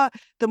saw,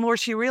 the more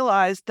she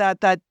realized that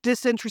that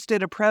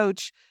disinterested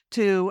approach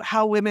to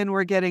how women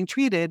were getting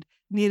treated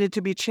needed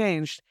to be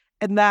changed.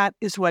 And that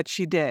is what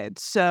she did.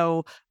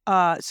 So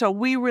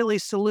we really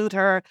salute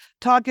her.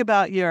 Talk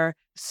about your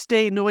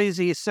stay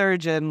noisy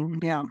surgeon.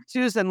 Yeah.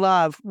 Susan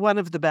Love, one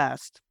of the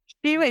best.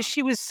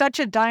 She was such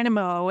a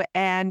dynamo,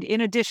 and in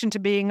addition to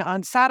being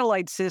on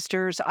Satellite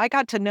Sisters, I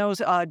got to know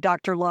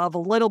Dr. Love a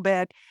little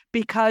bit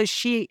because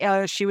she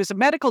was a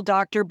medical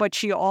doctor, but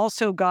she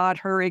also got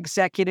her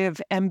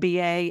executive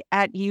MBA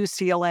at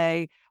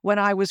UCLA when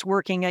I was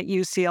working at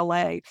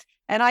UCLA.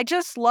 And I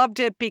just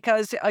loved it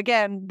because,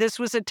 again, this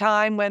was a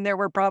time when there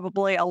were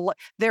probably a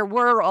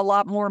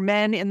lot more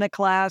men in the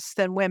class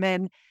than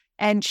women.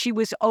 And she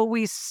was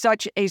always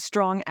such a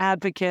strong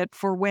advocate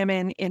for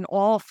women in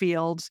all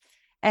fields.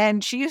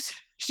 And she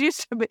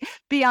used to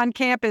be on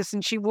campus,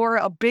 and she wore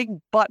a big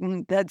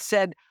button that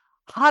said,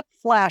 "Hot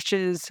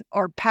flashes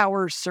are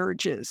power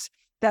surges."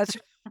 That's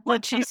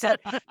what she said.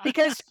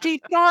 Because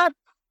she thought,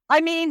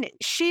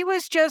 she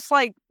was just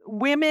like,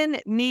 women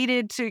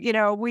needed to,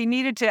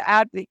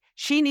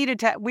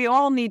 we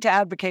all need to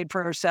advocate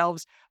for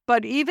ourselves.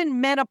 But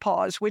even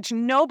menopause, which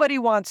nobody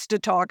wants to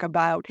talk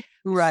about.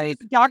 Right.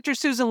 Dr.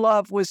 Susan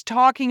Love was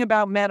talking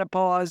about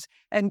menopause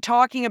and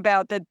talking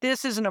about that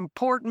this is an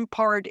important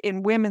part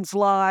in women's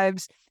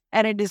lives.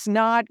 And it is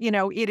not,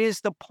 it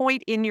is the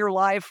point in your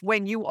life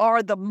when you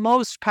are the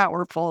most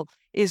powerful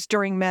is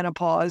during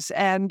menopause.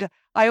 And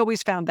I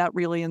always found that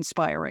really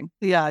inspiring.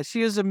 Yeah,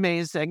 she was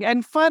amazing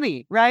and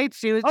funny, right?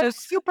 She was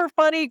just super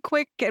funny,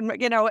 quick, and,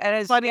 and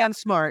as funny and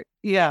smart.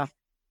 Yeah.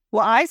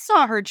 Well, I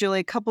saw her,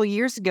 Julie, a couple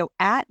years ago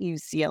at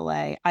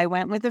UCLA. I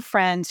went with a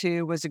friend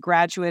who was a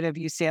graduate of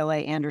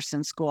UCLA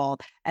Anderson School.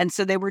 And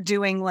so they were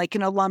doing like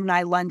an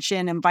alumni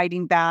luncheon,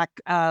 inviting back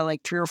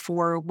like 3 or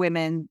 4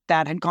 women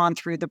that had gone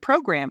through the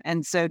program.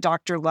 And so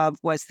Dr. Love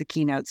was the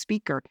keynote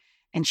speaker.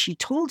 And she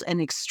told an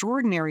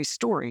extraordinary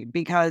story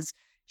because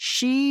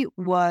she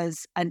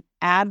was an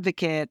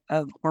advocate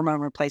of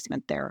hormone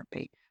replacement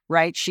therapy,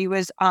 right? She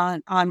was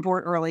on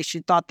board early.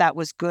 She thought that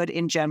was good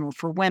in general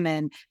for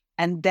women.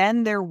 And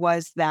then there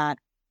was that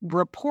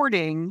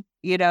reporting,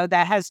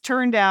 that has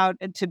turned out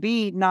to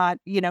be not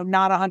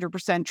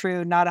 100%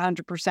 true, not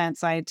 100%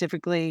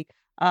 scientifically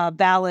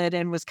valid,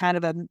 and was kind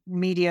of a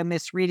media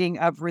misreading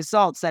of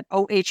results that,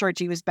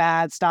 HRT was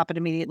bad, stop it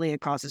immediately,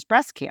 it causes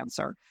breast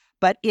cancer.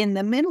 But in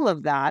the middle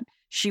of that,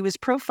 she was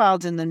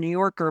profiled in the New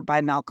Yorker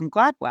by Malcolm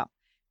Gladwell.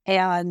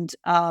 And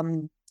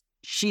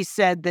she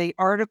said the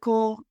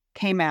article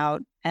came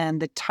out,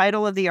 and the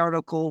title of the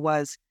article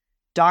was,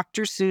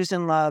 "Dr.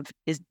 Susan Love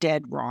is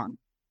dead wrong."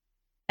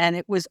 And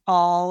it was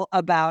all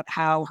about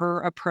how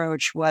her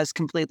approach was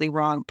completely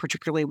wrong,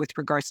 particularly with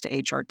regards to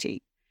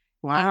HRT.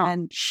 Wow.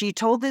 And she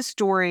told this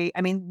story.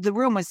 The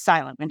room was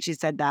silent when she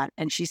said that.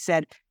 And she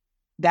said,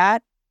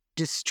 that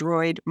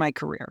destroyed my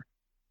career.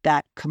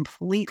 That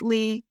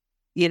completely,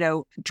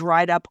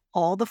 dried up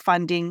all the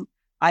funding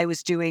I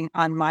was doing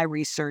on my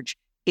research.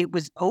 It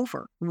was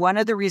over. One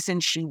of the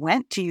reasons she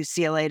went to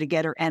UCLA to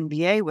get her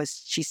MBA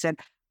was, she said,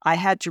 I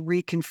had to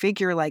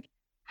reconfigure like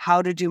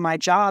how to do my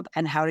job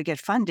and how to get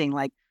funding.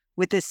 Like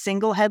with this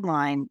single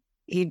headline,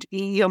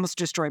 he almost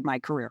destroyed my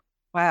career.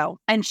 Wow.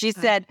 And she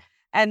said,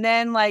 and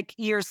then like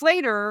years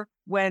later,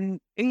 when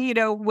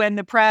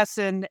the press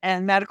and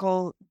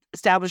medical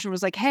establishment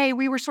was like, hey,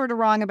 we were sort of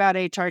wrong about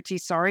HRT.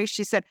 Sorry.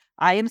 She said,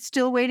 I am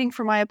still waiting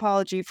for my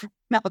apology from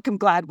Malcolm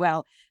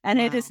Gladwell, and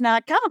it has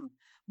not come.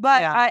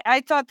 But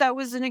I thought that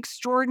was an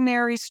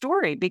extraordinary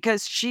story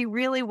because she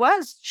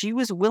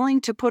was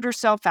willing to put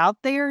herself out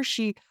there.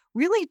 She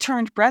really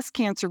turned breast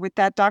cancer with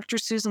that Dr.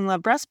 Susan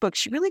Love breast book.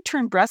 She really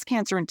turned breast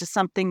cancer into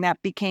something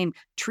that became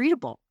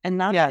treatable and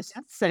not Yes.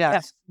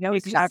 as you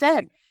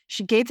said.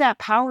 She gave that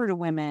power to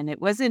women. It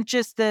wasn't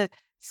just the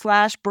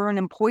slash, burn,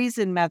 and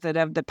poison method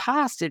of the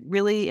past. It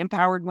really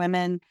empowered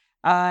women.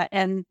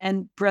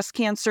 And breast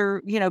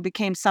cancer,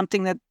 became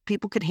something that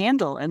people could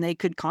handle and they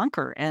could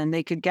conquer and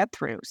they could get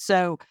through.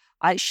 So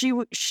she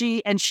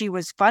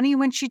was funny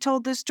when she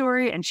told this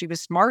story, and she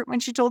was smart when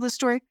she told this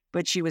story,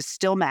 but she was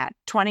still mad.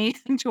 20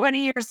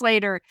 years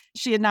later,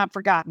 she had not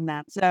forgotten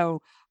that.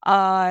 So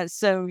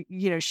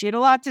she had a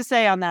lot to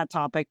say on that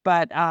topic,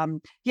 but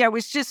it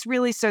was just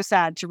really so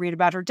sad to read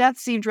about her death.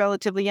 Seemed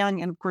relatively young,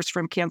 and of course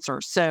from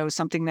cancer. So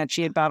something that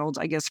she had battled,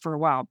 I guess, for a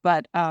while.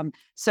 But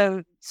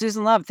so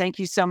Susan Love, thank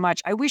you so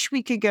much. I wish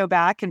we could go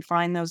back and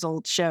find those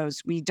old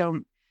shows. We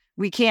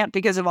can't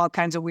because of all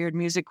kinds of weird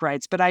music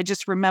rights, but I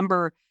just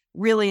remember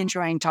really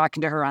enjoying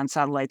talking to her on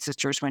Satellite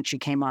Sisters when she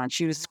came on.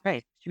 She was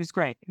great. She was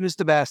great. It was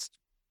the best.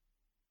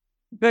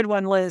 Good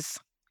one, Liz.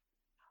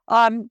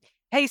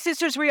 Hey,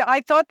 sisters,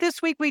 I thought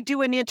this week we'd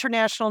do an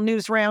international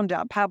news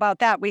roundup. How about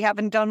that? We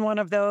haven't done one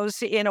of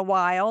those in a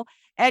while.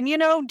 And,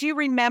 do you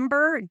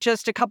remember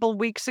just a couple of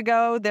weeks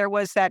ago, there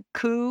was that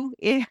coup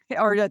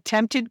or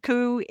attempted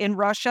coup in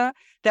Russia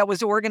that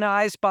was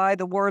organized by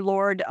the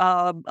warlord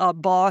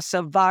boss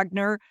of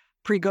Wagner,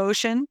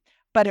 Prigozhin,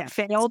 but it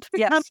failed.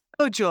 Yes.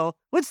 Oh, Joel,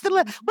 what's the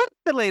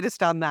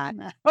latest on that?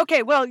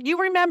 Okay, well, you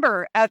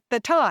remember at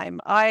the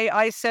time,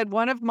 I said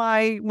one of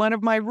my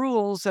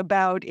rules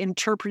about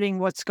interpreting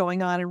what's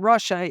going on in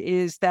Russia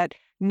is that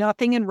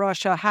nothing in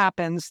Russia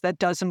happens that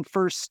doesn't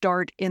first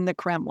start in the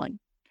Kremlin.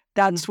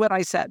 That's what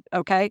I said,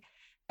 okay?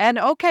 And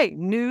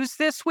news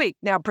this week.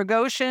 Now,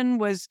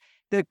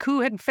 the coup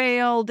had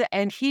failed,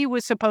 and he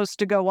was supposed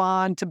to go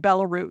on to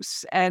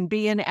Belarus and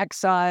be in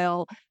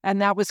exile,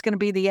 and that was going to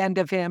be the end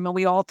of him. And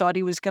we all thought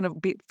he was going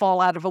to fall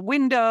out of a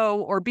window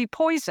or be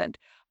poisoned.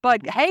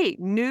 But hey,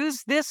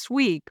 news this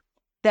week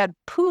that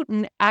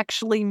Putin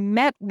actually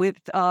met with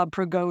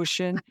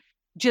Prigozhin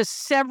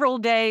just several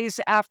days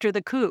after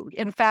the coup.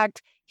 In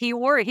fact,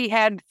 he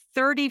had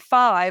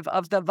 35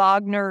 of the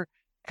Wagner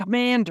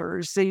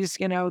commanders,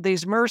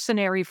 these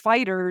mercenary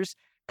fighters,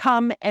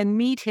 come and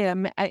meet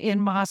him in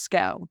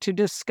Moscow to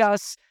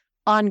discuss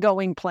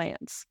ongoing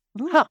plans.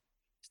 Huh.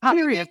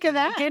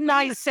 Didn't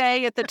I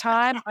say at the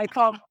time, I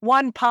thought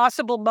one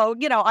possible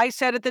mode, I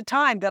said at the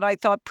time that I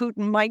thought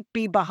Putin might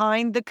be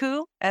behind the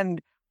coup, and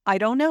I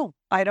don't know.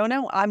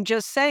 I'm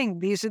just saying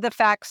these are the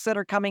facts that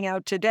are coming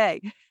out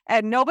today.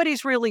 And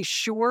nobody's really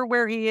sure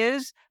where he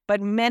is, but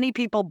many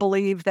people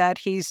believe that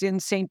he's in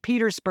St.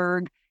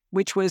 Petersburg,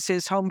 which was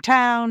his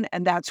hometown,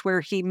 and that's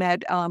where he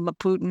met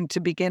Putin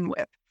to begin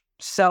with.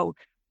 So,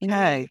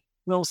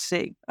 we'll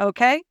see.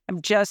 Okay?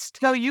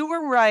 So you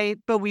were right,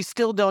 but we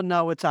still don't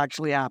know what's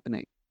actually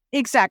happening.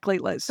 Exactly,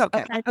 Liz.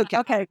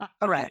 Okay.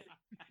 All right.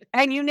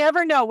 And you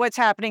never know what's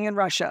happening in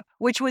Russia,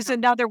 which was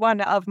another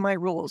one of my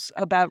rules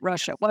about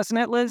Russia,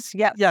 wasn't it, Liz?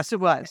 Yeah. Yes, it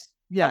was.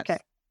 Yes. Okay.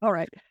 All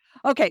right.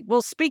 Okay.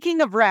 Well,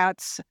 speaking of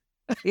rats,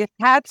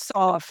 hats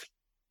off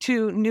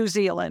to New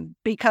Zealand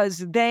because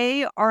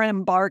they are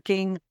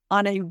embarking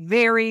on a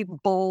very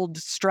bold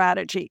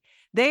strategy.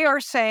 They are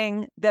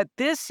saying that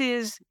this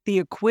is the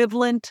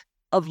equivalent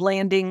of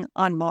landing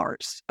on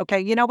Mars. Okay,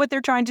 you know what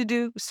they're trying to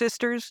do,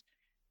 sisters?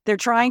 They're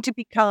trying to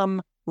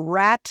become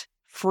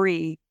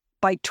rat-free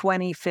by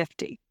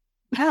 2050.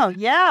 Oh,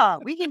 yeah,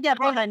 we can get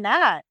behind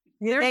that.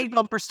 There's a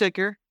bumper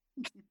sticker.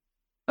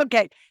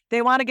 Okay,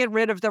 they want to get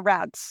rid of the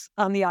rats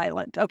on the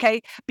island,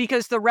 okay?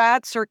 Because the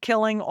rats are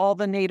killing all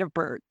the native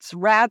birds.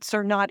 Rats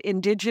are not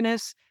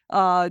indigenous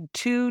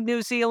to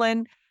New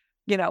Zealand.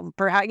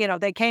 Perhaps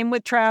they came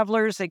with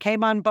travelers, they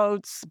came on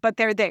boats, but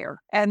they're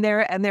there and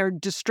they're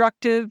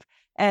destructive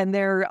and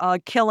they're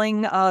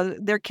killing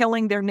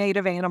their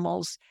native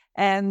animals.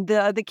 And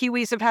the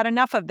Kiwis have had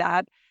enough of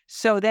that,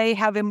 so they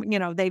have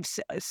they've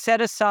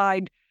set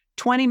aside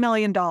 $20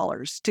 million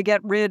to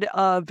get rid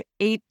of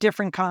 8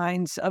 different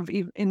kinds of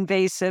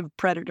invasive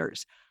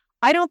predators.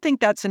 I don't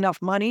think that's enough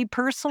money,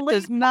 personally.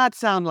 It does not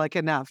sound like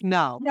enough.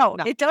 No,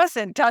 it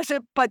doesn't, does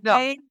it? But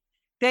no.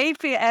 They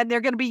feel, and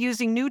they're going to be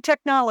using new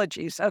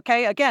technologies,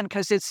 okay? Again,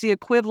 because it's the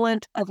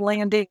equivalent of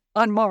landing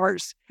on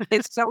Mars.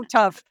 It's so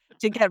tough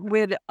to get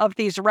rid of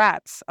these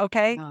rats,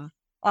 okay?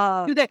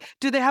 Do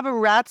they have a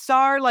rat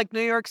czar like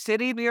New York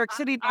City? New York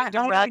City,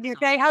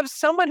 they have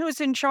someone who's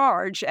in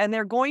charge, and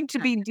they're going to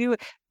be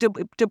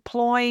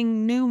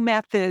deploying new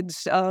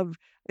methods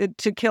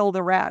to kill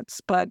the rats.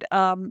 But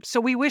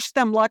so we wish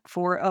them luck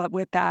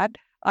with that.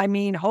 I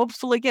mean,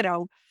 hopefully,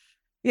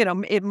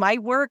 it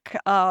might work,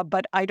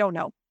 but I don't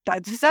know.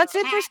 That's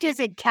interesting. Is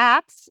it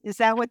cats? Is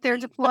that what they're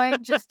deploying?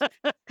 Just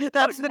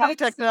That's the new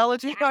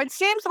technology. You know, it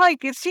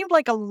seemed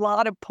like a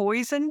lot of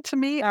poison to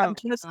me. I'm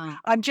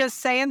just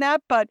saying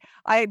that, but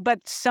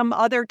some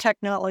other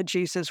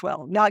technologies as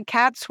well. Now,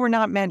 cats were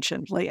not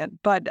mentioned, Leanne,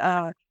 but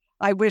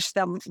I wish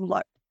them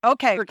luck.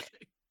 Okay.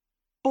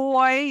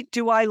 Boy,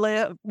 do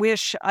I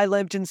wish I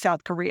lived in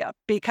South Korea,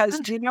 because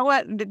do you know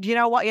what? Do you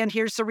know what? And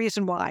here's the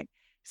reason why.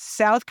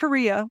 South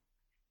Korea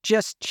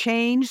just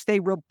changed. They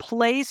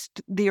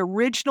replaced the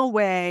original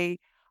way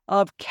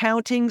of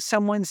counting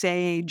someone's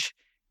age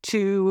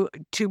to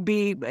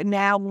be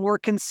now more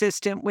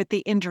consistent with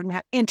the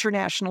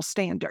international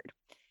standard.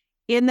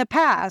 In the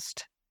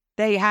past,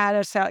 they had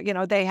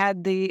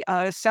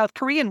the South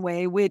Korean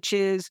way, which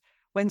is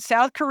when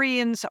South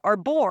Koreans are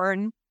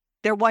born,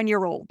 they're 1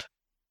 year old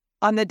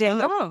on the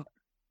day.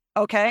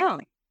 Okay.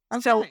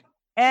 So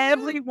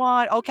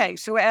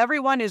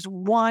everyone is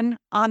 1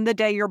 on the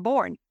day you're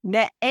born.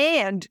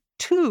 And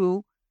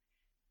 2,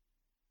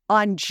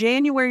 on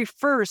January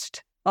 1st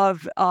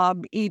of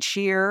each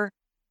year,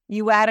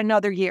 you add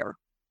another year.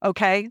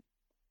 Okay.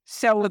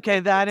 So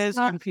that is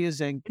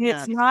confusing.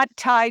 It's not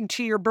tied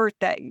to your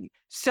birthday.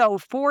 So,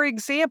 for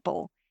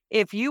example,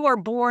 if you are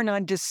born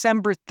on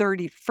December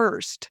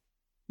 31st,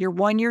 you're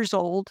 1 year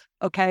old.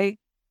 Okay.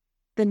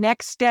 The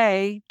next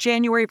day,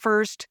 January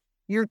 1st,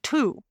 you're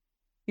 2.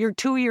 You're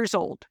 2 years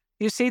old.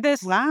 You see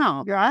this?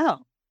 Wow.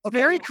 Okay.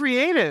 Very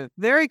creative.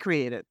 Very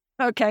creative.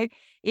 Okay.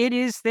 It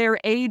is their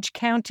age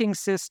counting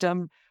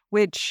system,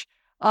 which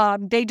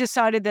they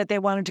decided that they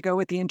wanted to go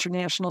with the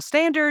international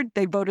standard.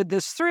 They voted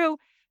this through.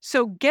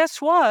 So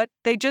guess what?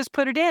 They just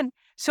put it in.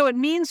 So it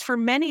means for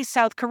many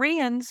South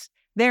Koreans,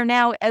 they're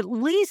now at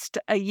least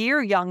a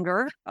year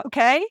younger.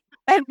 Okay.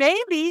 And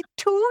maybe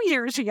 2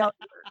 years younger.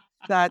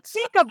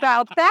 Think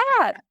about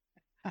that.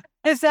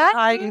 Is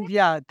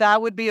that?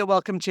 That would be a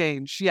welcome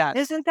change. Yes.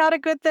 Isn't that a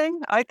good thing?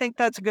 I think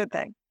that's a good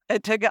thing.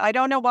 I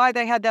don't know why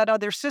they had that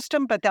other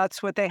system, but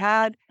that's what they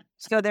had.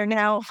 So they're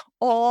now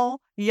all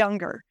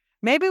younger.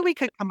 Maybe we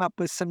could come up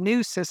with some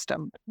new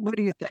system. What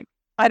do you think?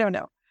 I don't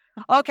know.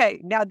 Okay,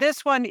 now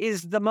this one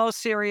is the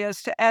most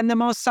serious and the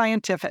most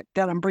scientific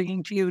that I'm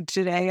bringing to you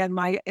today in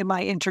my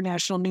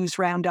international news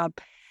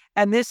roundup.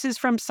 And this is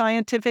from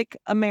Scientific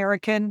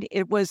American.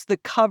 It was the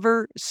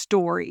cover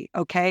story,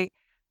 okay?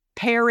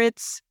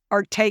 Parrots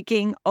are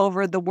taking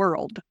over the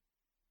world.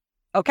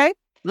 Okay?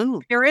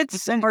 Ooh.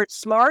 Parrots are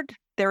smart,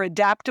 they're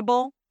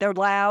adaptable, they're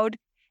loud,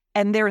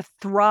 and they're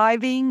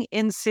thriving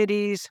in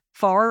cities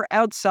far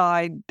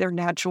outside their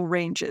natural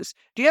ranges.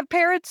 Do you have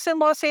parrots in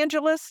Los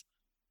Angeles?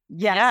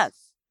 yes.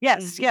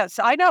 Yes.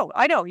 I know.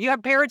 You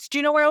have parrots. Do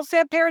you know where else they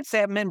have parrots? They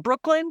have them in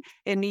Brooklyn,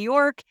 in New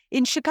York,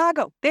 in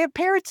Chicago. They have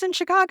parrots in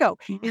Chicago,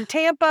 in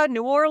Tampa,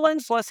 New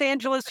Orleans, Los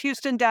Angeles,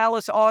 Houston,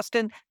 Dallas,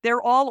 Austin.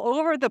 They're all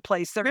over the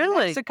place. They're in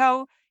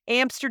Mexico,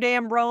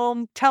 Amsterdam,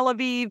 Rome, Tel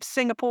Aviv,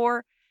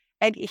 Singapore.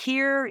 And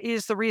here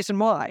is the reason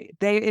why.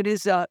 It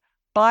is a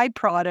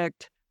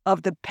byproduct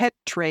of the pet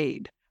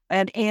trade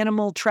and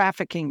animal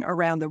trafficking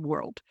around the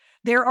world.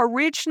 Their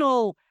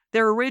original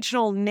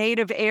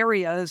native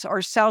areas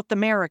are South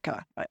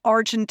America,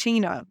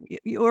 Argentina,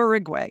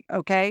 Uruguay,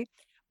 okay?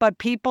 But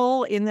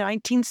people in the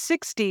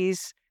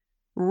 1960s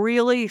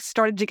really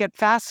started to get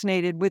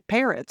fascinated with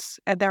parrots.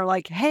 And they're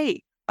like,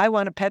 hey, I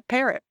want a pet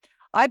parrot.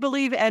 I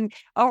believe,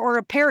 or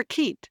a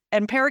parakeet.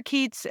 And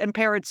parakeets and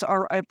parrots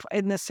are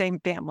in the same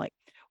family.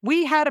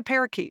 We had a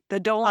parakeet, the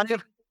Dolan.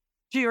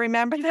 Do you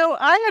remember? No,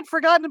 I had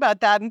forgotten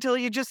about that until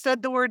you just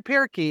said the word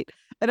parakeet.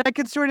 And I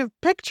could sort of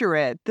picture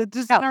it.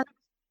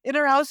 In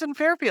our house in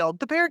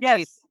Fairfield, the parakeet.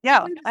 Yes,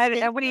 yeah.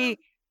 And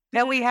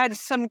we had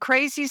some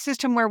crazy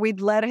system where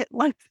we'd let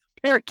the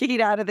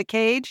parakeet out of the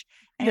cage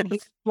and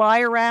he'd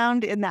fly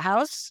around in the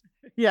house.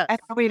 Yeah.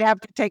 And we'd have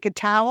to take a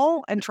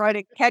towel and try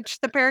to catch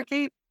the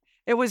parakeet.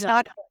 It was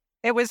not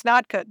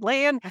good.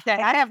 Leanne?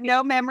 I have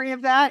no memory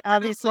of that.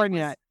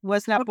 Obviously,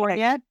 was not born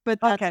yet, but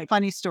that's a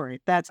funny story.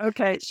 That's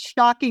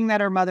shocking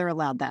that her mother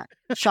allowed that.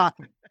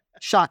 Shocking.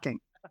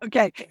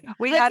 Okay.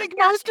 I think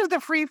most of the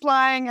free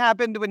flying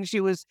happened when she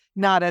was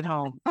not at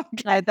home.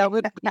 Okay. That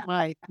would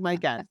be my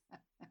guess.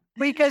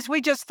 Because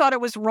we just thought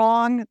it was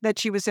wrong that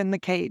she was in the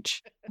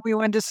cage. We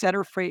wanted to set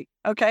her free.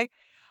 Okay.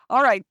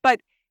 All right. But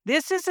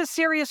this is a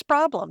serious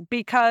problem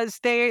because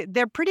they're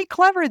pretty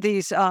clever,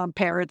 these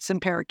parrots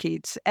and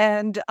parakeets.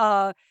 And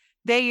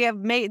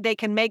they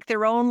can make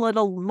their own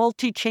little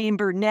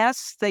multi-chamber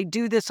nests. They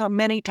do this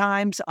many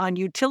times on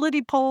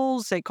utility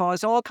poles. They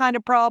cause all kind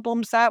of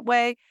problems that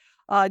way.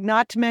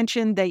 Not to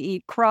mention they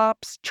eat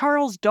crops.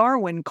 Charles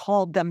Darwin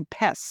called them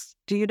pests.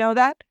 Do you know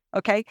that?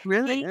 Okay.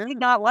 Really? He did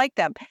not like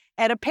them.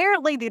 And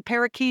apparently the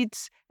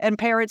parakeets and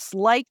parrots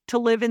like to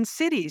live in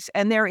cities,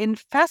 and they're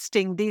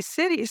infesting these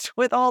cities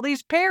with all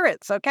these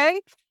parrots,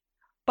 okay?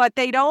 But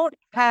they don't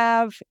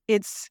have,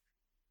 it's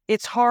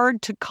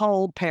hard to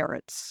cull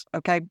parrots,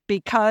 okay?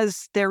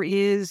 Because there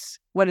is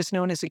what is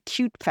known as a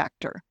cute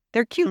factor.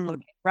 They're cute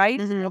looking, right?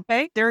 Mm-hmm.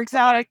 Okay. They're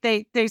exotic.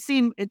 They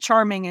seem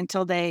charming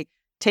until they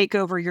take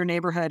over your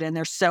neighborhood, and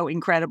they're so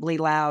incredibly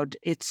loud.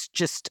 It's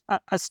just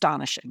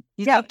astonishing.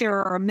 You think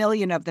there are a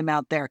million of them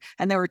out there,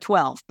 and there are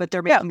 12, but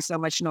they're making so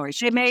much noise.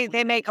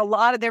 They make a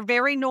lot of. They're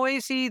very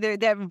noisy.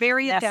 They're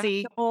very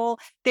Messy. adaptable.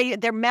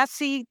 They're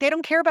messy. They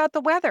don't care about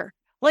the weather.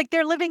 Like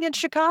they're living in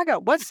Chicago.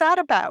 What's that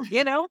about?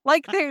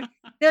 Like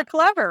they're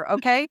clever.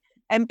 Okay.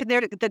 And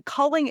the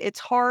culling, it's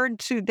hard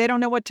they don't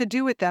know what to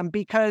do with them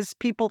because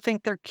people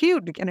think they're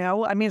cute.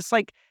 I mean, it's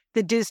like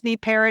the Disney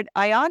parrot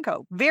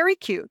Iago, very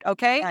cute.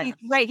 Okay.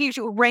 He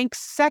ranks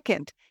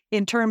second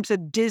in terms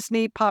of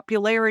Disney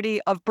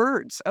popularity of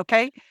birds.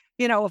 Okay.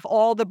 Of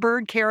all the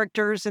bird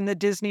characters in the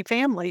Disney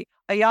family,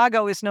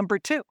 Iago is number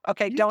 2.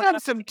 Okay. You've done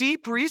some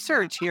deep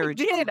research here.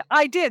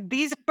 I did.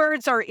 These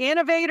birds are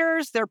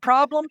innovators, they're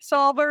problem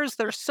solvers,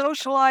 they're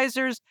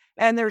socializers,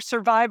 and they're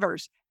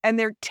survivors. And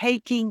they're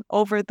taking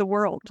over the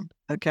world.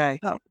 Okay.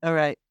 Oh. All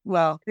right.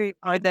 Well,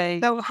 are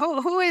they? So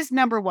who is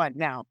number 1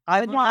 now?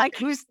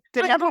 Who's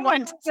the number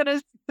 1? I'm going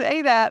to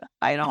say that.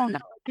 I don't know.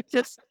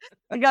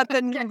 I got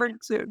the number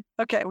 2.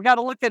 Okay. We got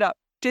to look it up.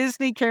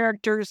 Disney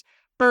characters,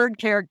 bird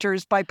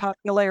characters by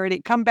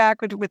popularity. Come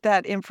back with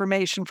that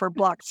information for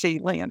Block C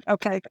land.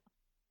 Okay.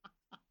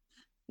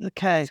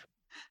 Okay.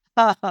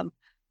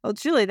 Well,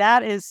 Julie,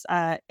 that is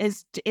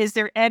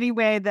there any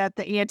way that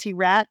the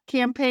anti-rat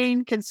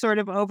campaign can sort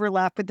of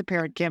overlap with the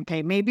parrot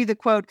campaign? Maybe the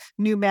quote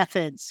new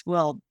methods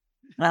will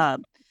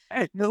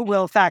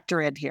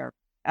factor in here.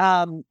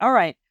 All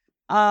right.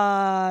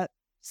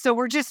 So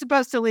we're just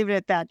supposed to leave it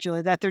at that,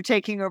 Julie, that they're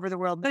taking over the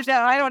world.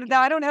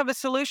 I don't have a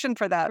solution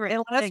for that. Right.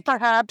 Unless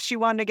perhaps you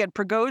want to get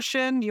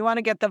Prigozhin, you want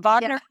to get the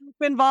Wagner group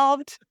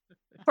involved.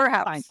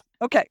 Perhaps. Fine.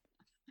 Okay.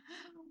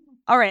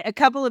 All right, a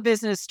couple of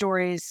business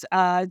stories,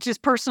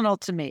 just personal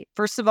to me.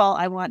 First of all,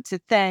 I want to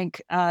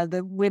thank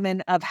the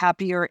women of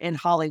Happier in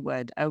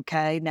Hollywood.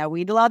 Okay, now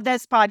we love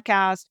this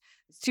podcast.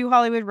 It's 2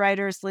 Hollywood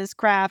writers, Liz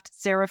Craft,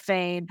 Sarah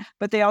Fain,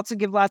 but they also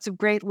give lots of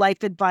great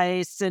life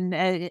advice and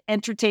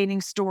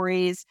entertaining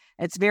stories.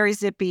 It's very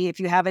zippy. If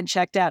you haven't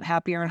checked out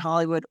Happier in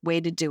Hollywood,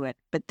 way to do it.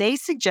 But they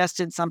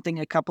suggested something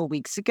a couple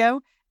weeks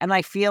ago, and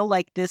I feel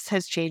like this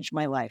has changed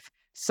my life.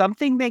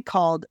 Something they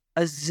called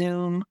a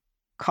Zoom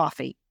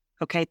coffee.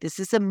 Okay, this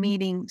is a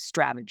meeting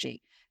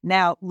strategy.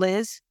 Now,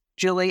 Liz,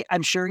 Julie,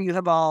 I'm sure you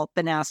have all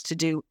been asked to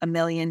do a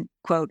million,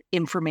 quote,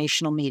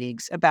 informational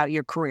meetings about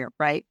your career,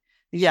 right?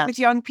 Yes. With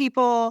young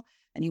people,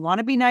 and you want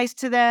to be nice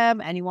to them,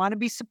 and you want to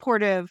be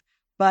supportive,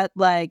 but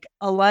like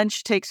a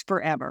lunch takes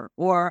forever,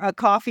 or a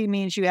coffee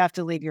means you have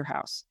to leave your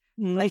house.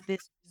 Like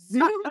this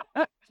Zoom.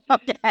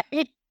 Okay.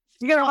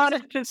 You're going to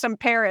want to do some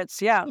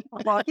parrots. Yeah.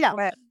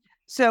 Yeah.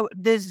 So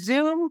the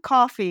Zoom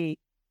coffee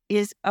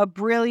is a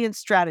brilliant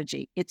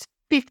strategy. It's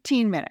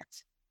 15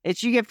 minutes.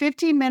 You get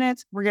 15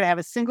 minutes. We're going to have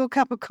a single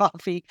cup of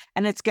coffee,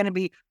 and it's going to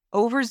be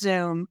over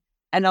Zoom.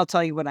 And I'll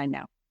tell you what I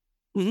know.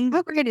 Mm-hmm.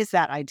 How great is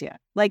that idea?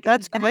 Like,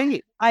 that's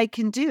great. I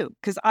can do,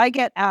 because I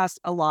get asked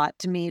a lot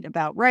to meet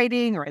about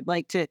writing, or I'd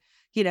like to,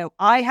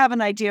 I have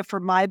an idea for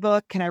my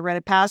book. Can I run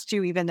it past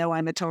you, even though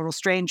I'm a total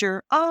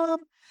stranger?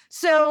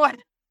 So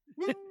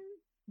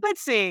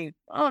let's see.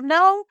 Oh,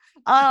 no.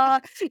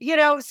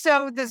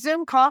 So the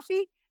Zoom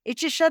coffee, it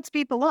just shuts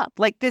people up.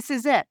 Like, this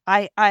is it.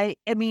 I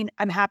mean,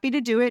 I'm happy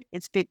to do it.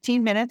 It's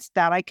 15 minutes.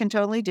 That I can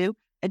totally do.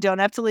 I don't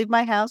have to leave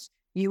my house.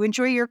 You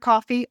enjoy your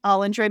coffee.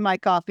 I'll enjoy my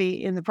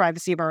coffee in the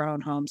privacy of our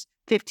own homes.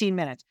 15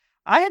 minutes.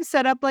 I have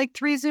set up like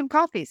 3 Zoom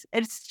coffees.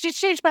 It's just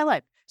changed my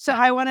life. So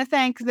I want to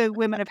thank the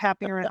women of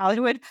Happier in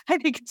Hollywood. I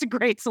think it's a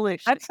great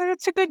solution.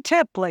 It's a good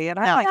tip, Lee. And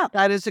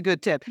that is a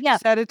good tip. Yeah.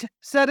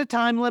 Set a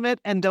time limit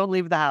and don't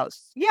leave the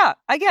house. Yeah.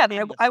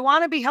 Again, I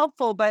want to be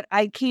helpful, but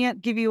I can't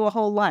give you a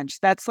whole lunch.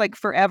 That's like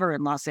forever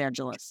in Los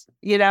Angeles.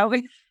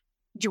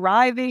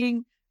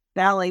 Driving,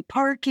 valet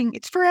parking,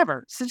 it's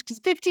forever. So it's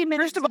 15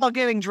 minutes. First of all,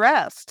 getting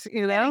dressed,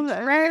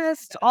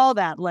 dressed, all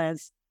that,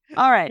 Liz.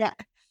 All right. Yeah.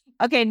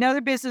 Okay, another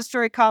business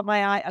story caught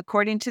my eye.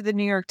 According to the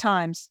New York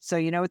Times, so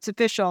it's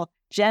official,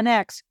 Gen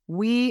X,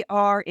 we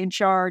are in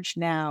charge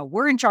now.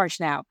 We're in charge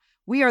now.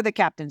 We are the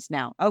captains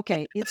now.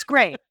 Okay, it's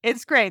great.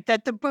 It's great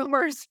that the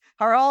boomers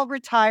are all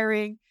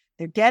retiring.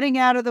 They're getting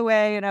out of the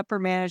way in upper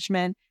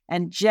management,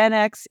 and Gen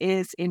X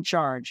is in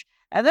charge.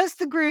 And that's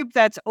the group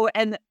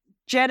and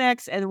Gen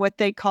X and what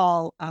they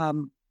call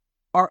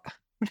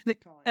what do they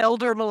call it?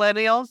 Elder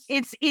millennials.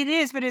 It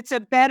is, but it's a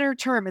better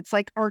term. It's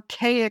like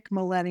archaic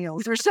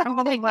millennials or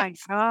something like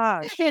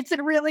that. It's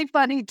a really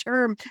funny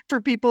term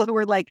for people who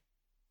are like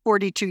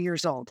 42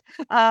 years old.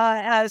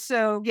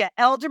 So yeah,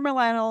 elder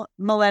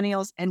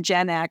millennials and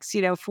Gen X,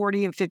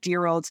 40 and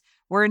 50-year-olds,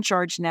 we're in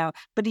charge now.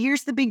 But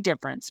here's the big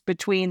difference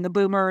between the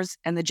boomers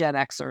and the Gen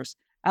Xers.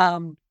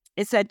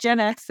 It's that Gen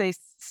X, they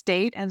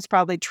state, and it's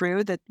probably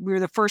true, that we're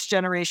the first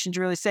generation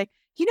to really say,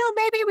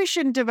 maybe we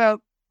shouldn't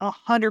devote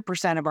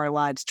 100% of our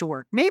lives to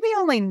work. Maybe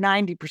only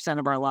 90%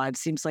 of our lives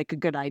seems like a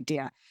good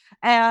idea.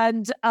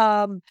 And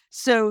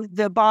so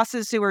the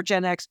bosses who are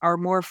Gen X are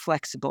more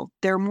flexible.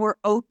 They're more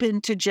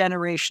open to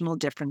generational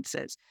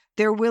differences.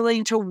 They're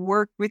willing to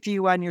work with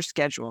you on your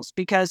schedules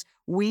because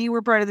we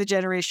were part of the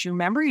generation.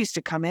 Remember, you used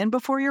to come in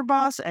before your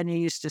boss and you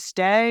used to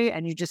stay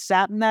and you just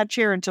sat in that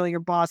chair until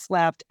your boss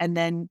left and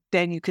then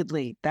you could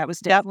leave. That was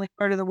definitely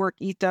part of the work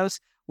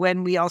ethos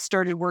when we all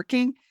started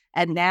working.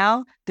 And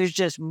now there's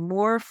just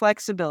more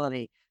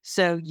flexibility.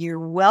 So you're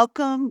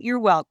welcome,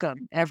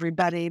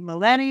 everybody,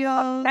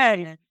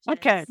 millennials.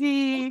 Okay.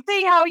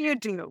 See how you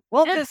do.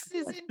 Well, This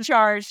is in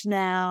charge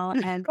now.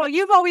 And well,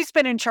 you've always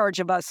been in charge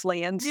of us,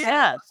 Lian.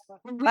 yes,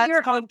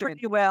 You're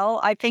pretty well.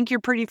 I think you're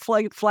pretty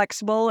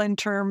flexible in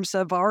terms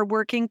of our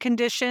working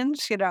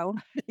conditions. You know,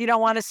 you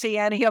don't want to see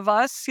any of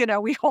us. You know,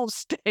 we all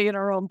stay in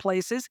our own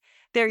places.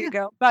 There you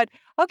go. But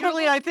okay,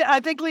 Really, I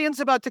think Leanne's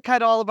about to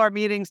cut all of our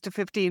meetings to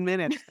 15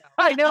 minutes.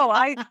 I know.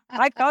 I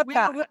thought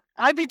that.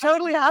 I'd be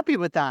totally happy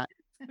with that.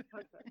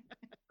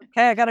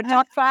 Okay, I got to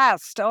talk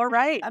fast. All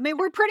right. I mean,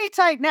 we're pretty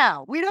tight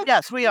now. We don't.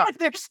 Yes, we are.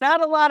 There's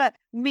not a lot of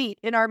meat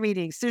in our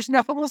meetings. There's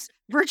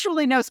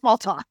virtually no small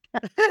talk.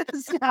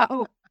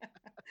 So,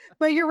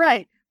 but you're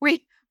right.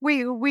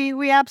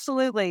 We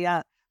absolutely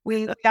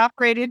we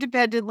operate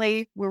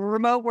independently. We're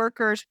remote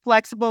workers,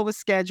 flexible with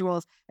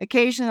schedules.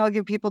 Occasionally, I'll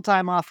give people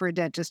time off for a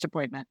dentist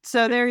appointment.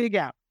 So there you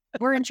go.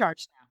 We're in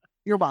charge now.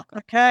 You're welcome.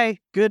 Okay.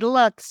 Good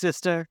luck,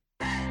 sister.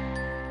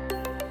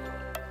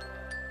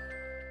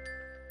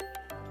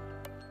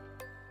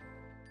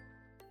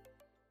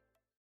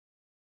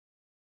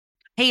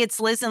 Hey,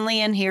 it's Liz and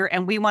Leanne here,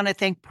 and we want to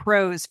thank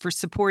Pros for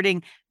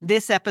supporting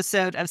this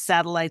episode of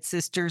Satellite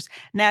Sisters.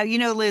 Now, you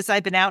know, Liz,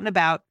 I've been out and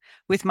about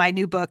with my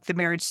new book, The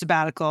Marriage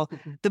Sabbatical.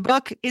 The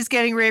book is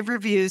getting rave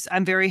reviews.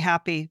 I'm very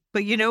happy.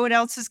 But you know what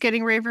else is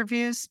getting rave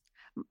reviews?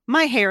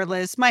 My hair,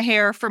 Liz. My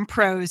hair from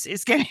Pros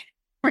is getting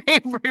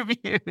rave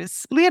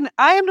reviews. Leanne,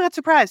 I am not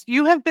surprised.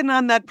 You have been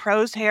on that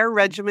Pros hair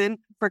regimen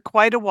for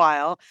quite a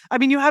while. I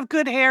mean, you have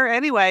good hair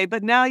anyway,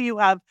 but now you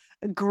have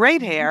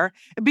great hair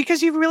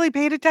because you've really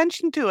paid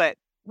attention to it.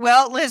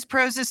 Well, Liz,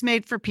 Pros is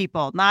made for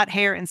people, not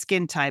hair and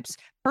skin types.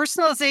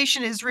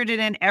 Personalization is rooted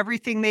in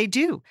everything they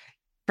do,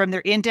 from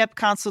their in-depth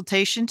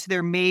consultation to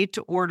their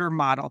made-to-order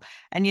model.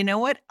 And you know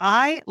what?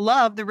 I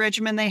love the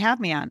regimen they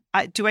have me on.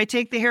 Do I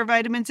take the hair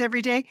vitamins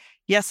every day?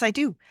 Yes, I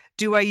do.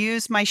 Do I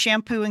use my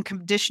shampoo and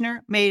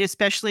conditioner made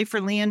especially for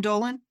Leanne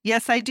Dolan?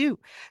 Yes, I do.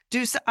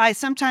 I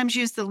sometimes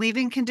use the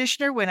leave-in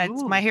conditioner when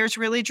my hair's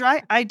really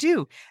dry? I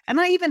do.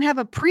 And I even have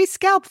a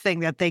pre-scalp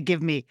thing that they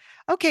give me.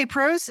 Okay,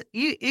 Pros,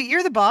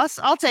 you're the boss.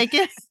 I'll take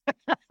it.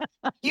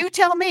 You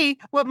tell me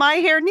what my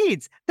hair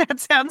needs. That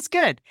sounds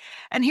good.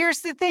 And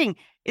here's the thing.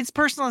 It's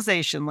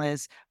personalization,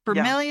 Liz. For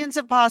millions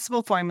of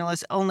possible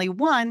formulas, only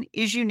one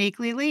is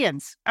uniquely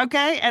Leanne's.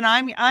 Okay? And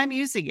I'm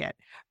using it.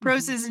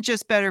 Pros isn't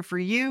just better for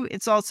you,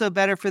 it's also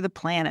better for the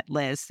planet,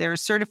 Liz. They're a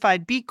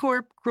certified B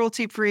Corp,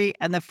 cruelty-free,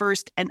 and the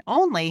first and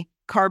only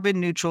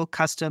carbon-neutral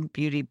custom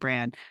beauty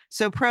brand.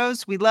 So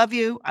Pros, we love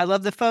you. I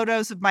love the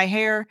photos of my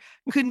hair.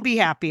 Couldn't be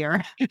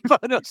happier.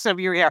 Photos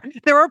of your hair.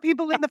 There are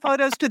people in the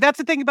photos too. That's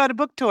the thing about a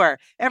book tour.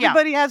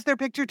 Everybody has their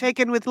picture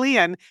taken with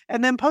Leanne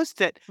and then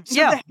post it.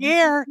 So the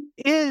hair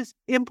is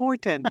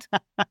important.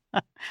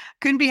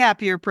 Couldn't be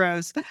happier,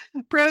 Pros.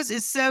 Pros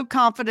is so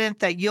confident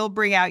that you'll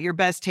bring out your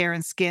best hair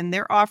and skin.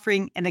 They're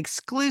offering an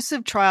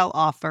exclusive trial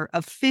offer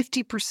of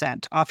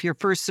 50% off your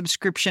first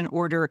subscription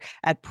order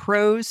at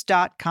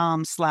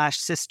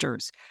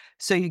pros.com/sisters.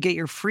 So you get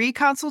your free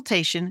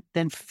consultation,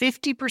 then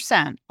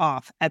 50%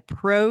 off at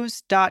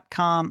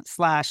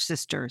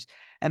pros.com/sisters.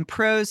 And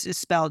Pros is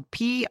spelled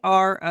PROSE.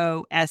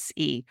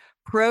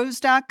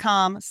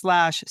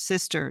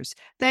 Pros.com/sisters.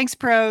 Thanks,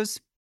 Pros.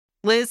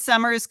 Liz,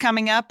 summer is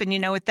coming up, and you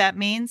know what that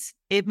means?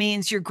 It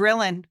means you're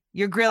grilling.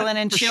 You're grilling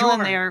and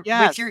chilling there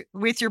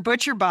with your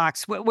butcher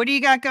box. What do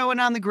you got going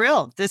on the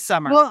grill this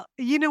summer? Well,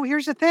 you know,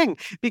 here's the thing.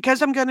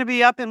 Because I'm going to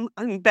be up in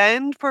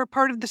Bend for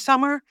part of the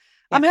summer,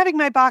 I'm having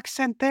my box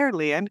sent there,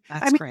 Leanne.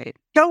 That's great.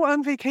 Go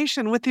on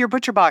vacation with your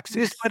butcher box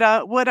is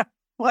what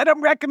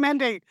I'm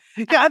recommending.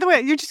 By the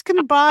way, you're just going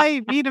to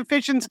buy meat and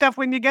fish and stuff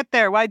when you get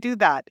there. Why do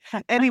that?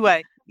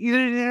 Anyway,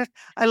 I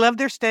love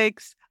their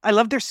steaks. I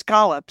love their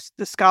scallops.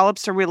 The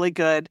scallops are really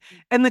good.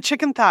 And the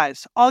chicken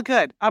thighs, all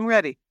good. I'm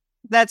ready.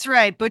 That's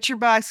right. Butcher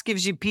Box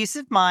gives you peace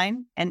of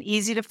mind and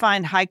easy to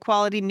find high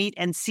quality meat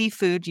and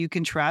seafood you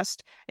can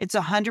trust. It's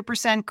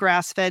 100%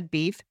 grass-fed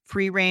beef,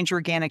 free-range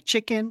organic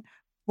chicken,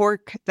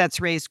 pork that's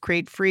raised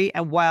crate-free,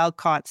 and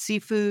wild-caught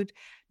seafood.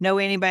 No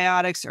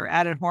antibiotics or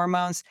added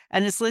hormones.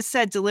 And as Liz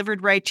said,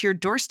 delivered right to your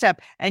doorstep.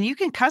 And you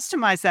can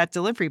customize that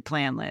delivery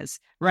plan,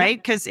 Liz, right?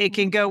 Because it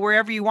can go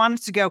wherever you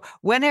want it to go,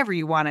 whenever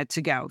you want it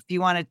to go. If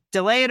you want to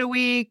delay it a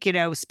week,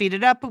 speed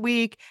it up a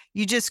week,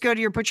 you just go to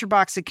your Butcher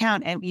Box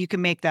account and you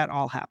can make that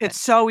all happen.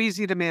 It's so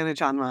easy to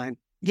manage online.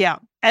 Yeah.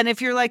 And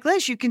if you're like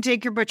Liz, you can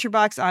take your Butcher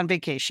Box on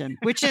vacation,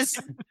 which is...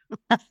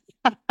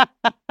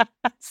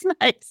 That's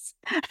nice.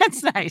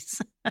 That's nice.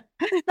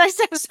 Nice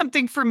to have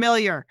something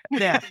familiar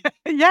there.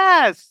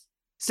 Yes.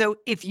 So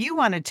if you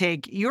want to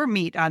take your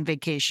meat on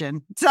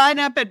vacation, sign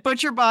up at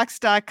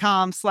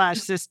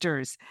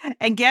butcherbox.com/sisters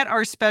and get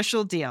our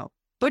special deal.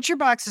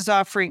 ButcherBox is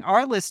offering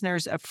our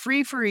listeners a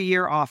free for a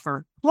year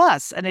offer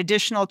plus an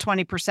additional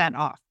 20%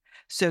 off.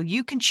 So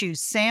you can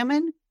choose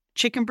salmon,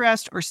 chicken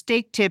breast, or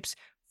steak tips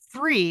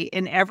free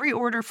in every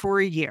order for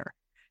a year.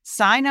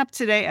 Sign up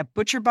today at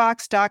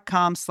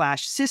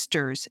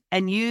butcherbox.com/sisters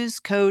and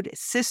use code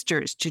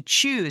SISTERS to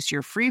choose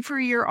your free for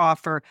a year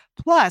offer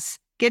plus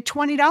get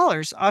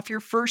 $20 off your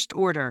first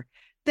order.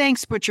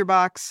 Thanks,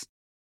 ButcherBox.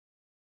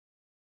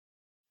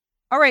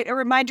 All right, a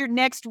reminder,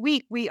 next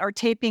week we are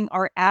taping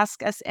our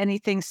Ask Us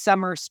Anything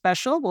summer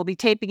special. We'll be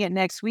taping it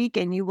next week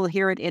and you will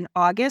hear it in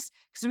August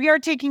because we are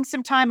taking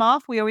some time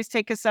off. We always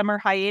take a summer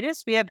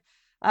hiatus. We have,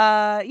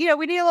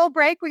 we need a little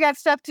break. We got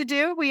stuff to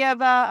do. We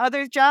have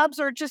other jobs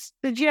or just,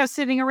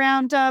 sitting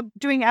around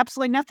doing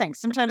absolutely nothing.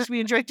 Sometimes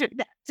we enjoy doing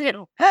that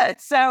too.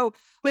 So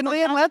When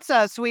Leanne lets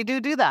us, we do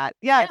that.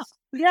 Yes.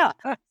 Yeah.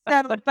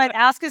 But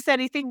ask us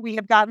anything. We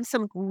have gotten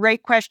some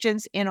great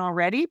questions in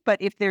already.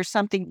 But if there's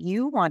something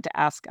you want to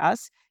ask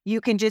us, you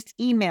can just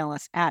email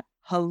us at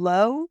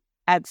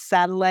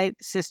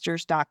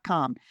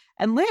hello@satellitesisters.com.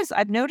 And Liz,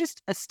 I've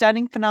noticed a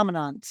stunning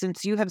phenomenon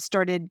since you have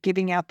started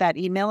giving out that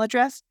email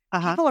address.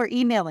 People are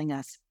emailing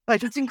us.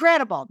 Like, it's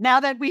incredible.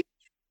 Now that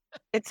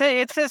It's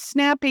a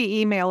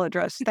snappy email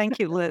address. Thank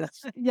you, Liz.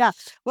 Yeah.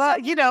 Well,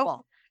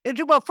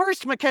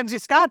 first Mackenzie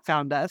Scott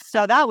found us,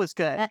 so that was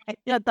good.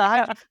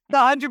 The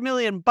 100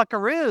 million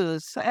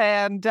buckaroos.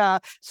 And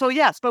so,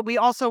 yes, but we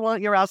also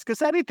want your Ask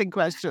Us Anything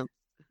questions.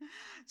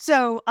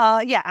 So,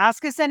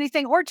 ask us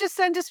anything or just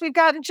send us. We've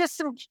gotten just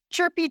some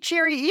chirpy,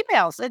 cheery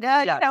emails. And,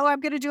 I'm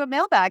going to do a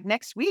mailbag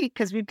next week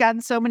because we've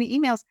gotten so many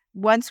emails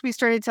once we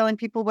started telling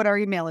people what our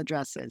email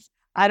address is.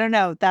 I don't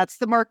know. That's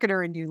the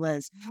marketer in you,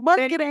 Liz.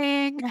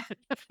 Marketing.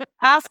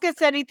 Ask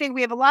us anything. We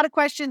have a lot of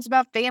questions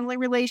about family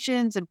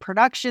relations and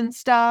production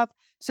stuff.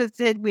 So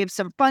we have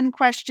some fun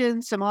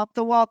questions, some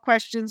off-the-wall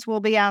questions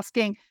we'll be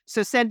asking.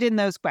 So send in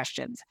those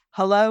questions.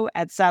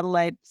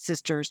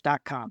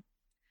 hello@satellitesisters.com.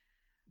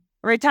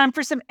 All right, time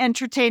for some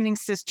entertaining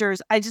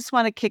sisters. I just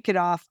want to kick it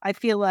off. I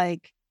feel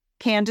like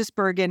Candace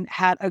Bergen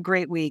had a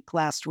great week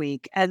last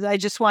week. And I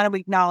just want to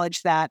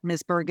acknowledge that,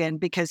 Ms. Bergen,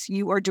 because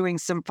you are doing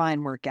some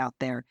fine work out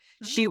there.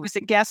 She was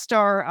a guest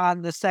star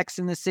on the Sex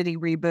and the City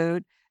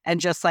reboot,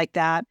 and just like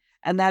that.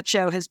 And that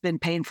show has been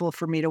painful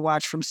for me to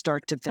watch from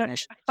start to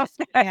finish.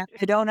 I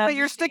don't know. But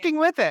you're sticking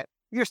with it.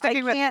 You're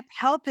sticking with it. I can't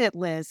help it,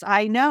 Liz.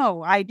 I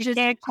know. You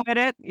can't quit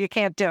it. You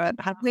can't do it.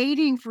 I'm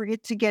waiting for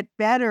it to get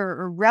better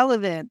or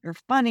relevant or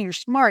funny or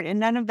smart. And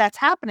none of that's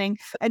happening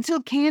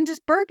until Candace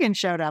Bergen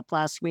showed up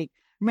last week.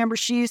 Remember,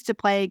 she used to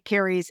play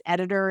Carrie's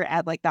editor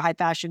at like the high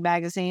fashion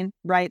magazine,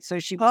 right? So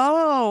she was,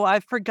 Oh, I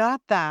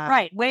forgot that.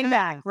 right, way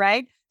back,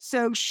 right?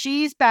 So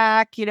she's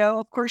back,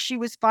 of course she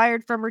was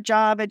fired from her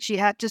job and she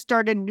had to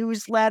start a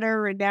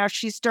newsletter and now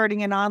she's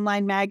starting an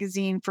online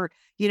magazine for,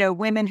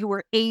 women who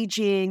are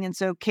aging. And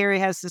so Carrie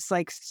has this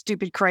like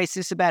stupid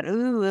crisis about,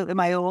 ooh, am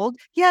I old?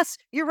 Yes,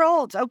 you're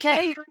old.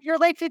 Okay. You're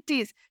late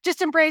 50s.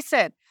 Just embrace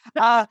it.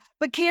 But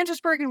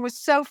Candace Bergen was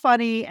so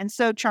funny and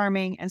so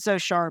charming and so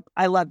sharp.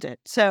 I loved it.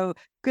 So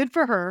good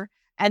for her.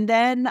 And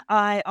then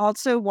I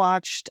also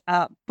watched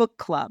Book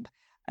Club.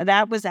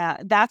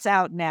 That's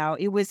out now.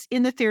 It was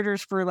in the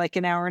theaters for like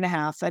an hour and a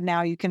half, and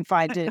now you can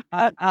find it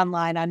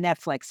online on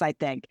Netflix, I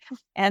think.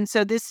 And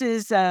so this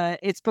is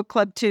it's Book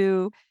Club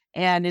 2,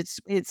 and it's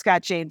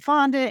got Jane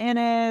Fonda in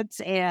it,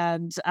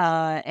 and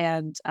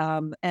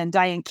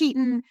Diane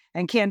Keaton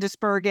and Candace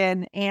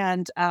Bergen,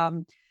 and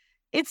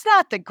it's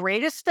not the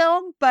greatest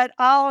film, but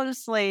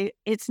honestly,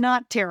 it's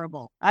not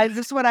terrible.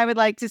 This is what I would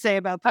like to say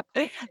about that.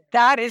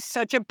 That is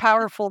such a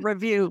powerful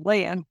review,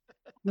 Leanne.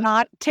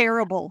 Not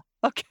terrible.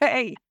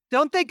 Okay.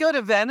 Don't they go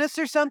to Venice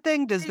or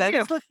something? Does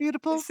Venice look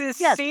beautiful? Is the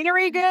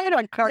scenery good?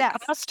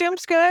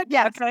 Costumes good?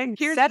 Yeah. Okay.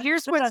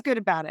 Here's what's good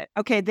about it.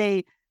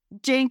 Okay,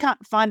 Jane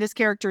Fonda's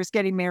character is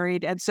getting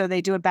married, and so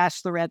they do a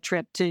bachelorette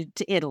trip to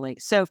Italy.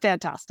 So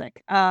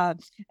fantastic.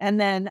 And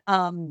then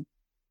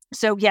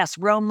so yes,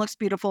 Rome looks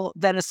beautiful.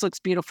 Venice looks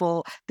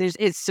beautiful.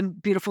 It's some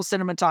beautiful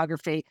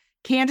cinematography.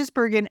 Candace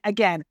Bergen,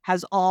 again,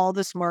 has all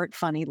the smart,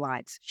 funny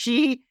lines.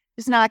 She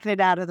is knocking it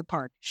out of the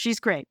park. She's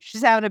great.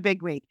 She's having a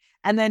big week.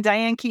 And then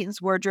Diane Keaton's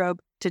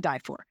wardrobe to die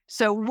for.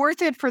 So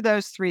worth it for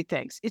those three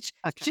things. It's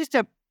just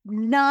a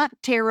not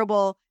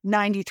terrible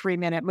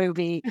 93-minute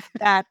movie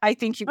that I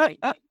think you might.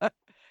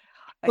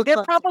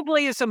 There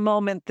probably is a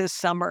moment this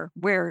summer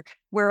where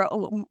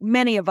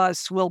many of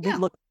us will be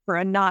looking for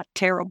a not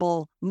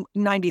terrible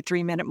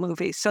 93-minute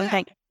movie. So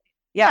thank you.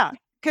 Yeah.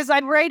 Because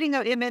I'm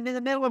in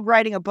the middle of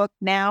writing a book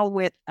now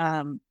with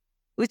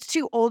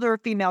two older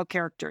female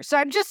characters. So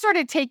I'm just sort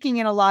of taking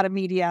in a lot of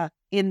media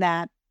in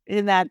that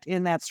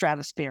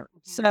stratosphere.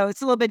 So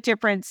it's a little bit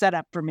different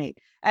setup for me.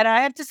 And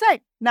I have to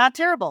say, not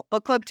terrible.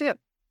 Book Club 2.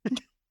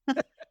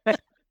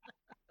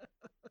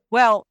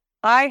 Well,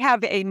 I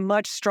have a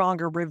much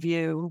stronger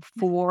review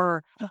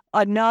for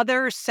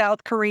another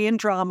South Korean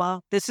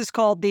drama. This is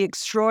called The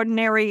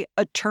Extraordinary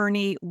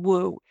Attorney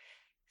Woo.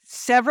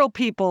 several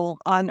people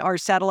on our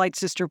Satellite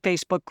Sister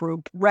Facebook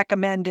group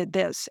recommended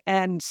this.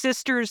 And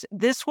sisters,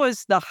 this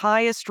was the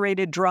highest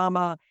rated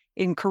drama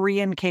in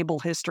Korean cable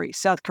history,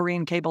 South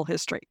Korean cable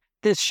history.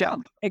 This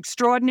show,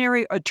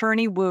 Extraordinary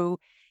Attorney Woo.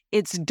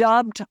 It's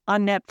dubbed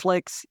on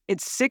Netflix.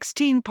 It's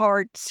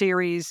 16-part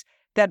series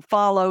that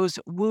follows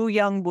Woo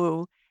Young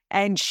Woo,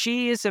 and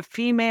she is a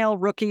female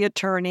rookie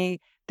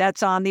attorney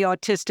that's on the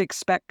autistic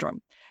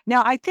spectrum.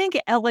 Now, I think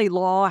L.A.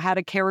 Law had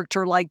a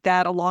character like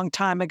that a long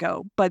time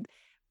ago, but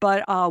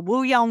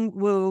Woo Young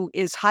Woo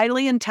is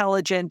highly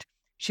intelligent.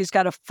 She's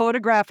got a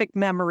photographic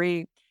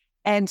memory,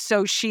 and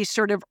so she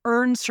sort of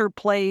earns her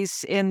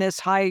place in this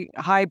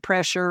high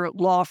pressure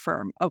law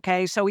firm.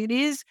 Okay, so it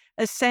is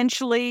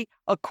essentially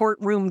a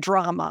courtroom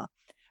drama,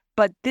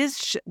 but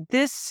this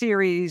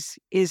series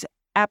is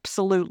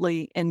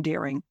absolutely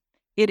endearing.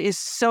 It is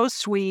so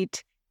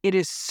sweet. It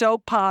is so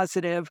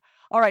positive.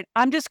 All right,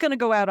 I'm just going to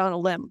go out on a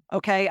limb,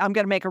 okay? I'm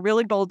going to make a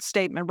really bold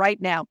statement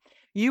right now.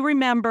 You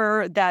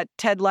remember that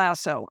Ted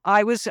Lasso.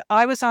 I was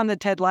on the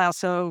Ted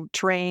Lasso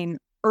train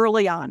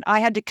early on. I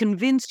had to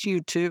convince you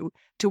to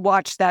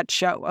watch that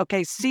show.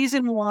 Okay,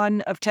 season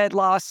 1 of Ted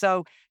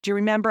Lasso. Do you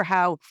remember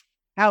how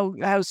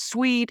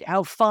sweet,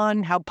 how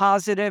fun, how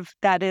positive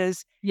that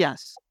is?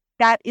 Yes.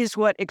 That is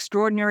what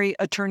Extraordinary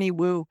Attorney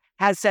Woo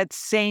has, that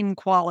same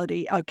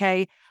quality,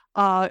 okay?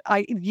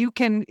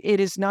 It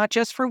is not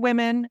just for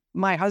women.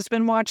 My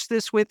husband watched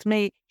this with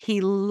me. He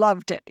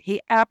loved it.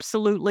 He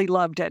absolutely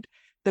loved it.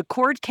 The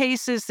court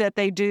cases that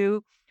they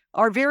do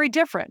are very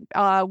different,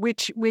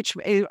 which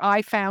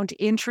I found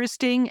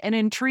interesting and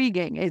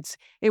intriguing.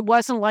 It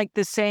wasn't like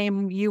the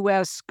same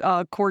U.S.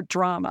 Court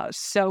dramas.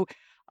 So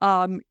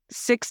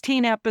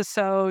 16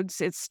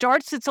 episodes. It's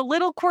a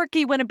little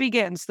quirky when it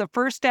begins, the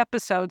first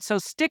episode, so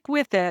stick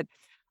with it.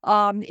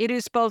 It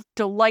is both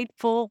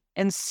delightful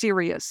and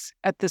serious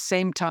at the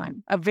same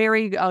time. A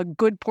very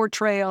good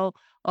portrayal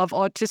of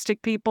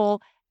autistic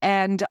people,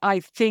 and I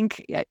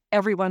think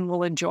everyone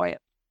will enjoy it.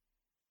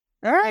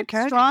 All right.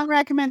 Okay. Strong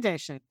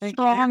recommendation.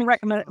 Strong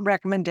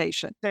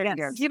recommendation.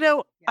 Yes. You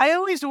know, I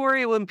always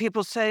worry when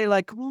people say,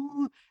 like,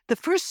 "Ooh, the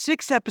first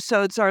 6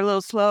 episodes are a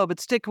little slow,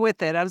 but stick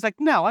with it." I was like,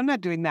 no, I'm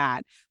not doing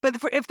that. But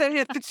if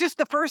it's just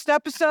the first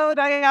episode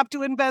I have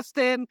to invest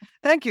in,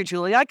 thank you,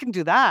 Julie. I can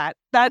do that.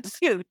 That's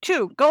you,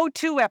 too. Go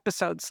 2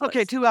 episodes. Liz.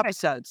 Okay, 2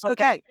 episodes.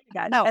 Okay.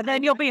 No, and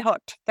then you'll be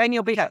hooked.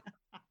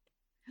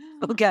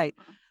 Okay.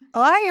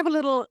 I have a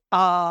little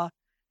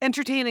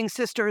Entertaining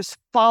Sisters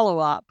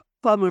follow-up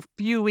from a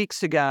few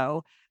weeks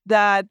ago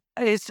that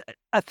is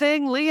a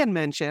thing Leanne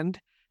mentioned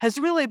has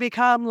really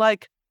become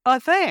like a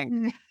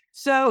thing.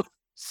 So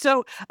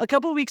a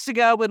couple of weeks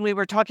ago when we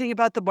were talking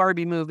about the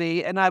Barbie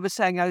movie, and I was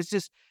saying I was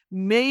just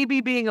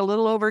maybe being a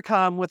little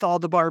overcome with all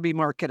the Barbie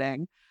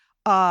marketing.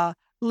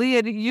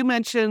 Leanne, you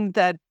mentioned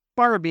that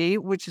Barbie,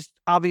 which is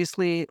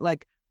obviously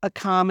like a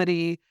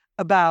comedy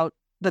about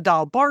the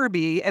doll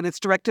Barbie, and it's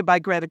directed by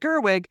Greta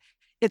Gerwig,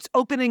 it's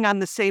opening on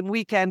the same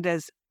weekend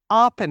as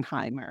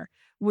Oppenheimer,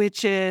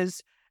 which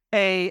is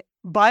a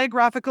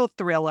biographical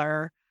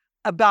thriller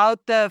about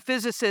the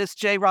physicist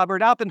J.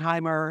 Robert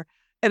Oppenheimer,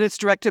 and it's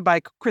directed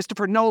by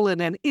Christopher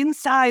Nolan. And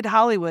inside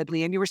Hollywood,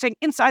 Lee, and you were saying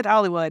inside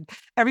Hollywood,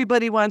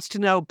 everybody wants to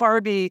know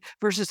Barbie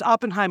versus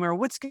Oppenheimer.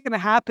 What's going to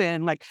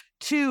happen? Like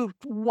 2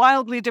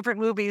 wildly different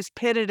movies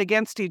pitted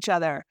against each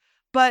other.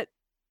 But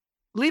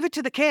leave it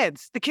to the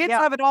kids. The kids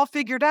have it all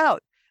figured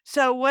out.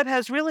 So what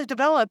has really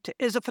developed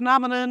is a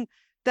phenomenon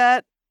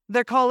that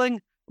they're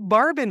calling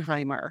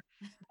Barbenheimer.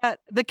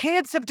 The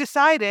kids have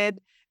decided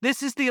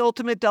this is the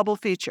ultimate double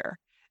feature.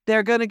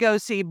 They're going to go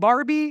see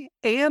Barbie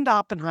and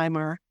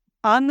Oppenheimer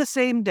on the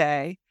same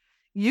day.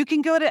 You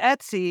can go to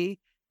Etsy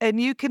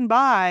and you can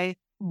buy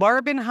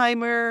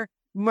Barbenheimer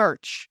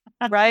merch,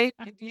 right?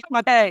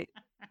 Hey,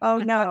 oh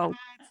no.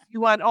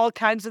 You want all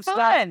kinds of stuff.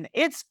 Fun.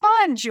 It's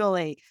fun,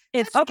 Julie.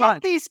 It's Let's fun.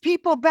 get these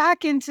people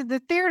back into the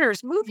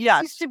theaters. Movies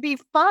Yes. used to be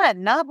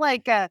fun, not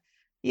like a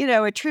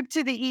trip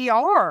to the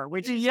ER,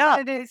 which is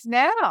what it is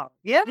now.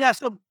 Yeah. Yeah,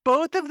 so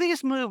both of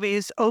these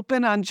movies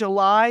open on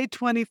July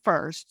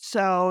 21st.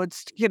 So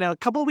it's, a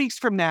couple weeks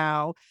from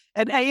now.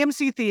 And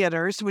AMC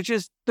Theaters, which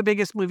is the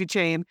biggest movie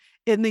chain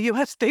in the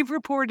U.S., they've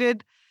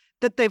reported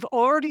that they've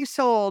already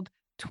sold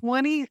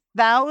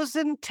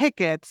 20,000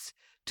 tickets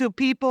to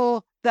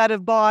people that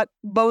have bought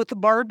both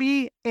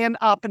Barbie and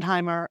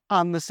Oppenheimer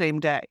on the same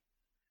day.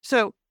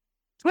 So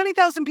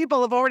 20,000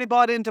 people have already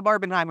bought into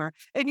Barbenheimer,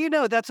 and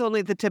that's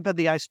only the tip of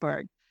the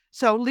iceberg.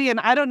 So, Leanne,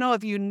 I don't know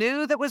if you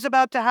knew that was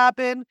about to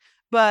happen,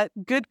 but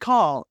good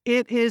call.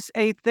 It is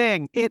a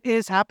thing. It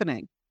is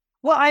happening.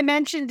 Well, I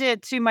mentioned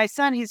it to my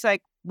son. He's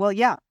like, well,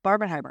 yeah,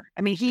 Barbenheimer.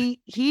 I mean,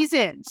 he's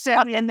in. So,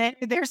 and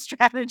their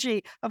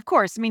strategy, of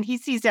course, I mean, he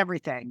sees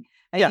everything.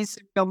 He's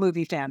a real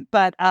movie fan.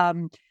 But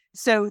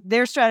so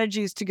their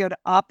strategy is to go to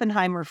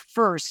Oppenheimer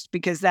first,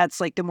 because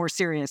that's like the more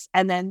serious,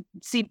 and then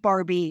see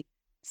Barbie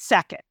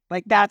second.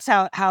 Like that's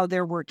how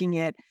they're working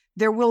it.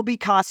 There will be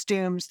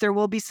costumes. There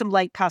will be some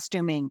light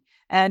costuming,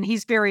 and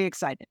he's very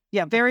excited.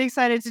 Yeah, very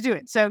excited to do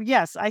it. So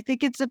yes, I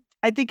think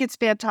it's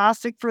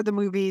fantastic for the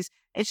movies.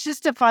 It's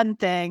just a fun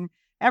thing.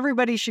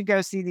 Everybody should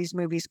go see these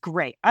movies.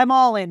 Great. I'm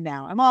all in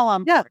now. I'm all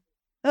on Yeah. board.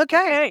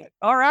 Okay.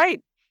 All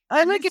right.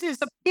 I like This it. is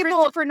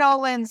Christopher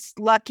Nolan's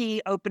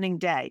lucky opening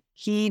day.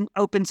 He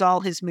opens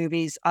all his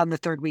movies on the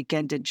third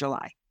weekend in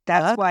July.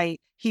 That's why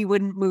he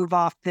wouldn't move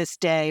off this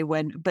day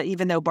but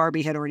even though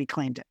Barbie had already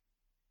claimed it.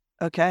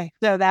 Okay.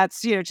 So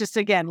that's, just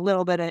again, a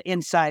little bit of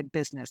inside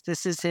business.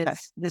 This is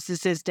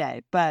his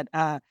day. But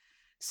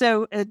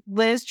so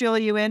Liz,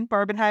 Julie, you in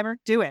Barbenheimer?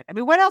 Do it. I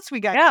mean, what else we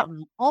got? Yeah.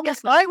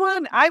 Almost. I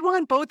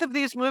want both of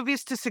these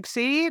movies to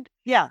succeed.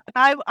 Yeah.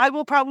 I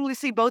will probably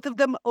see both of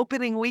them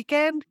opening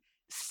weekend.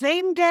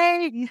 Same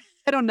day,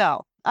 I don't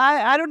know.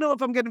 I don't know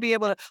if I'm going to be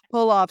able to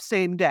pull off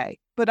same day,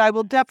 but I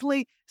will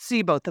definitely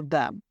see both of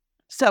them.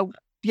 So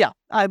yeah,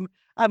 I'm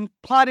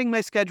plotting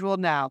my schedule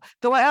now.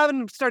 Though I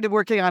haven't started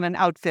working on an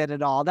outfit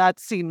at all. That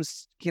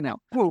seems,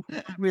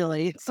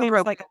 really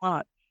Seems like a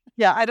lot.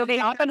 Yeah, I don't The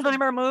think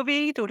Oppenheimer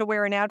movie to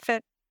wear an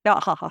outfit? No,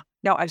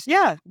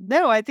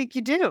 no. I think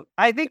you do.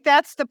 I think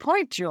that's the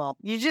point, Jewel.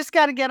 You just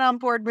got to get on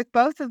board with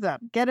both of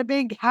them. Get a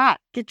big hat.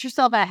 Get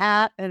yourself a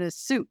hat and a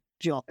suit,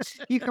 Jewel.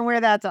 You can wear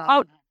that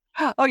to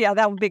Oh yeah,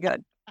 that would be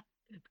good.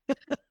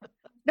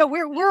 No,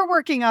 we're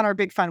working on our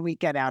big fun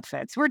weekend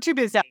outfits. We're too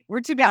busy. We're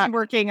too busy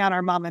working on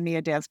our Mamma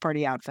Mia dance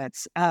party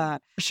outfits.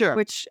 Sure.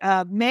 Which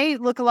may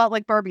look a lot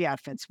like Barbie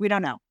outfits. We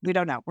don't know.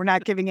 We're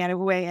not giving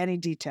away any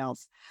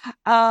details.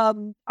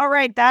 All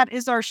right, that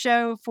is our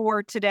show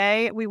for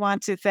today. We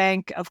want to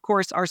thank, of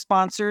course, our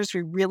sponsors.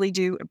 We really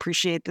do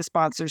appreciate the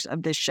sponsors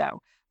of this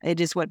show. It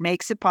is what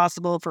makes it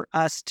possible for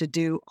us to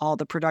do all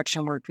the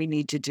production work we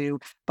need to do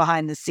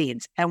behind the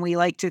scenes. And we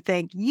like to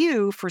thank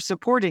you for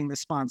supporting the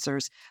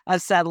sponsors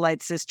of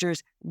Satellite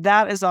Sisters.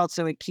 That is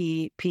also a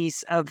key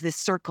piece of this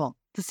circle,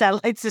 the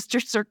Satellite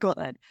Sisters Circle.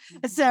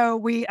 So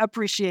we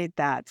appreciate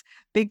that.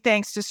 Big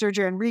thanks to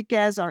Sergio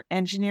Enriquez, our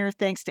engineer.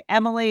 Thanks to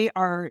Emily,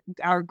 our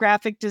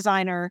graphic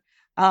designer.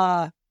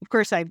 Of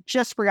course, I've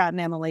just forgotten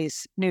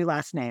Emily's new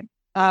last name.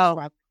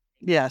 Oh,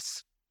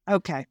 yes.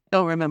 Okay.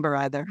 Don't remember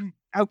either.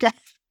 Okay.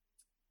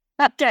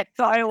 Okay.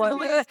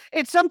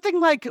 It's something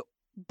like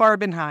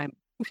Barbenheimer.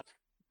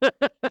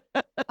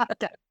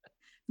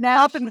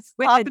 Now,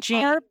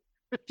 G.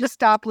 just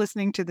stop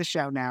listening to the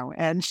show now.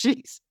 And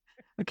she's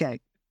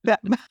okay.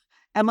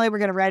 Emily, we're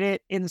going to write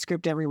it in the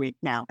script every week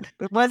now.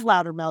 It was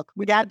Loudermilk.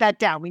 We got that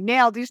down. We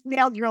nailed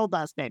your old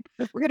last name.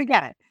 We're going to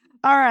get it.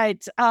 All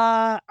right.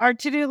 Our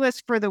to-do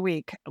list for the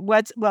week.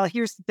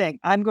 Here's the thing.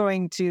 I'm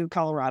going to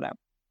Colorado.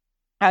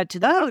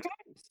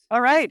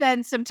 All right.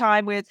 Spend some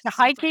time with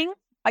Hiking?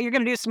 You're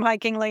going to do some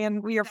hiking,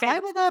 Liam, with your I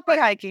family? will not be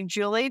hiking,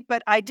 Julie,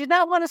 but I did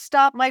not want to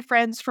stop my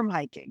friends from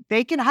hiking.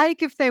 They can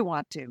hike if they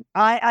want to.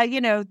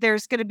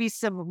 There's going to be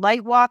some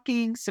light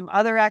walking, some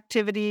other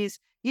activities.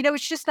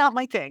 It's just not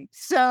my thing.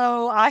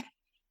 So I'm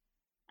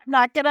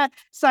not going to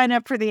sign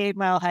up for the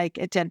 8-mile hike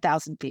at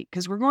 10,000 feet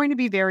because we're going to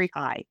be very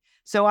high.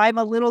 So I'm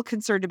a little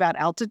concerned about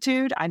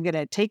altitude. I'm going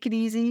to take it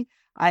easy.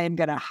 I am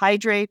going to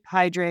hydrate.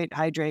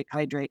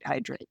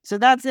 So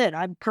that's it.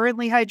 I'm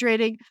currently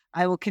hydrating.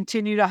 I will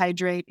continue to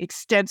hydrate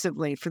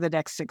extensively for the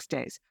next 6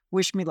 days.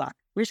 Wish me luck.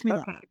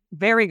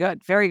 Very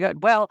good. Very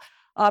good. Well,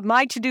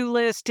 my to-do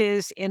list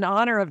is in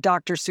honor of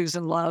Dr.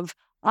 Susan Love.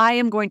 I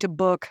am going to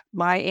book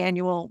my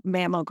annual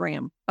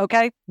mammogram.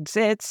 Okay?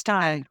 It's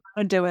time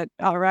to do it.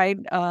 All right?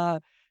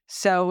 And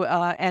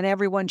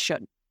everyone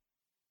should.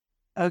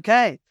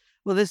 Okay.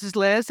 Well, this is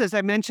Liz. As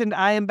I mentioned,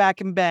 I am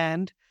back in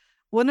Bend.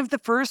 One of the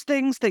first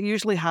things that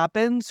usually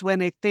happens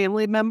when a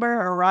family member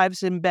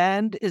arrives in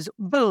Bend is,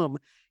 boom,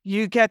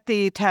 you get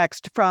the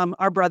text from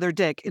our brother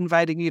Dick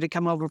inviting you to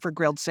come over for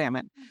grilled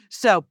salmon.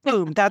 So,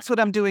 boom, that's what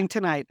I'm doing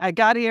tonight. I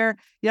got here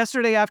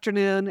yesterday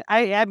afternoon.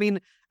 I mean,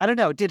 I don't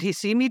know. Did he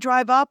see me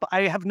drive up?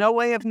 I have no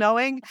way of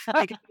knowing.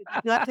 It did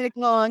not take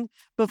long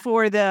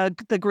before the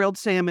grilled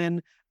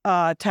salmon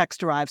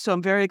text arrived. So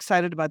I'm very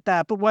excited about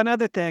that. But one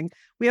other thing,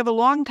 we have a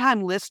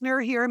longtime listener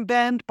here in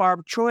Bend,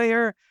 Barb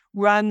Troyer,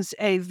 runs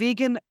a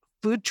vegan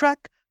food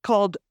truck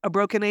called A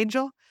Broken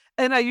Angel.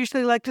 And I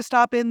usually like to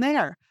stop in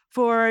there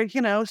for,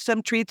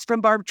 some treats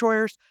from Barb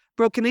Troyer's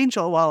Broken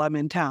Angel while I'm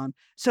in town.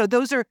 So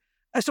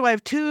I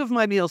have 2 of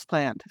my meals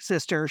planned,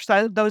 sister.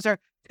 So those are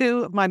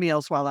 2 of my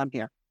meals while I'm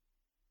here.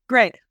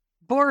 Great.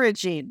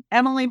 Boragine.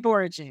 Emily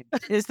Boragine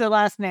is the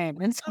last name.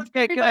 And so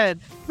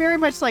Good. very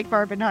much like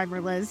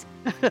Barbenheimer, Liz.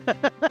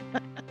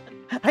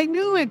 I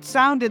knew it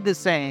sounded the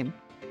same.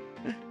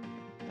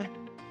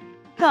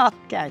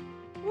 Okay.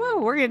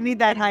 Woo, we're going to need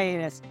that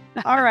hiatus.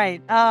 All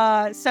right.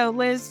 So,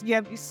 Liz, you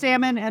have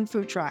salmon and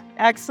food truck.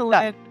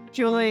 Excellent. Yeah.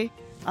 Julie,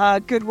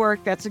 good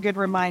work. That's a good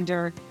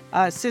reminder.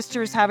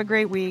 Sisters, have a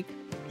great week.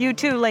 You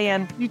too,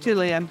 Liam. You too,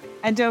 Liam.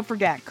 And don't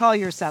forget, call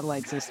your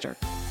satellite sister.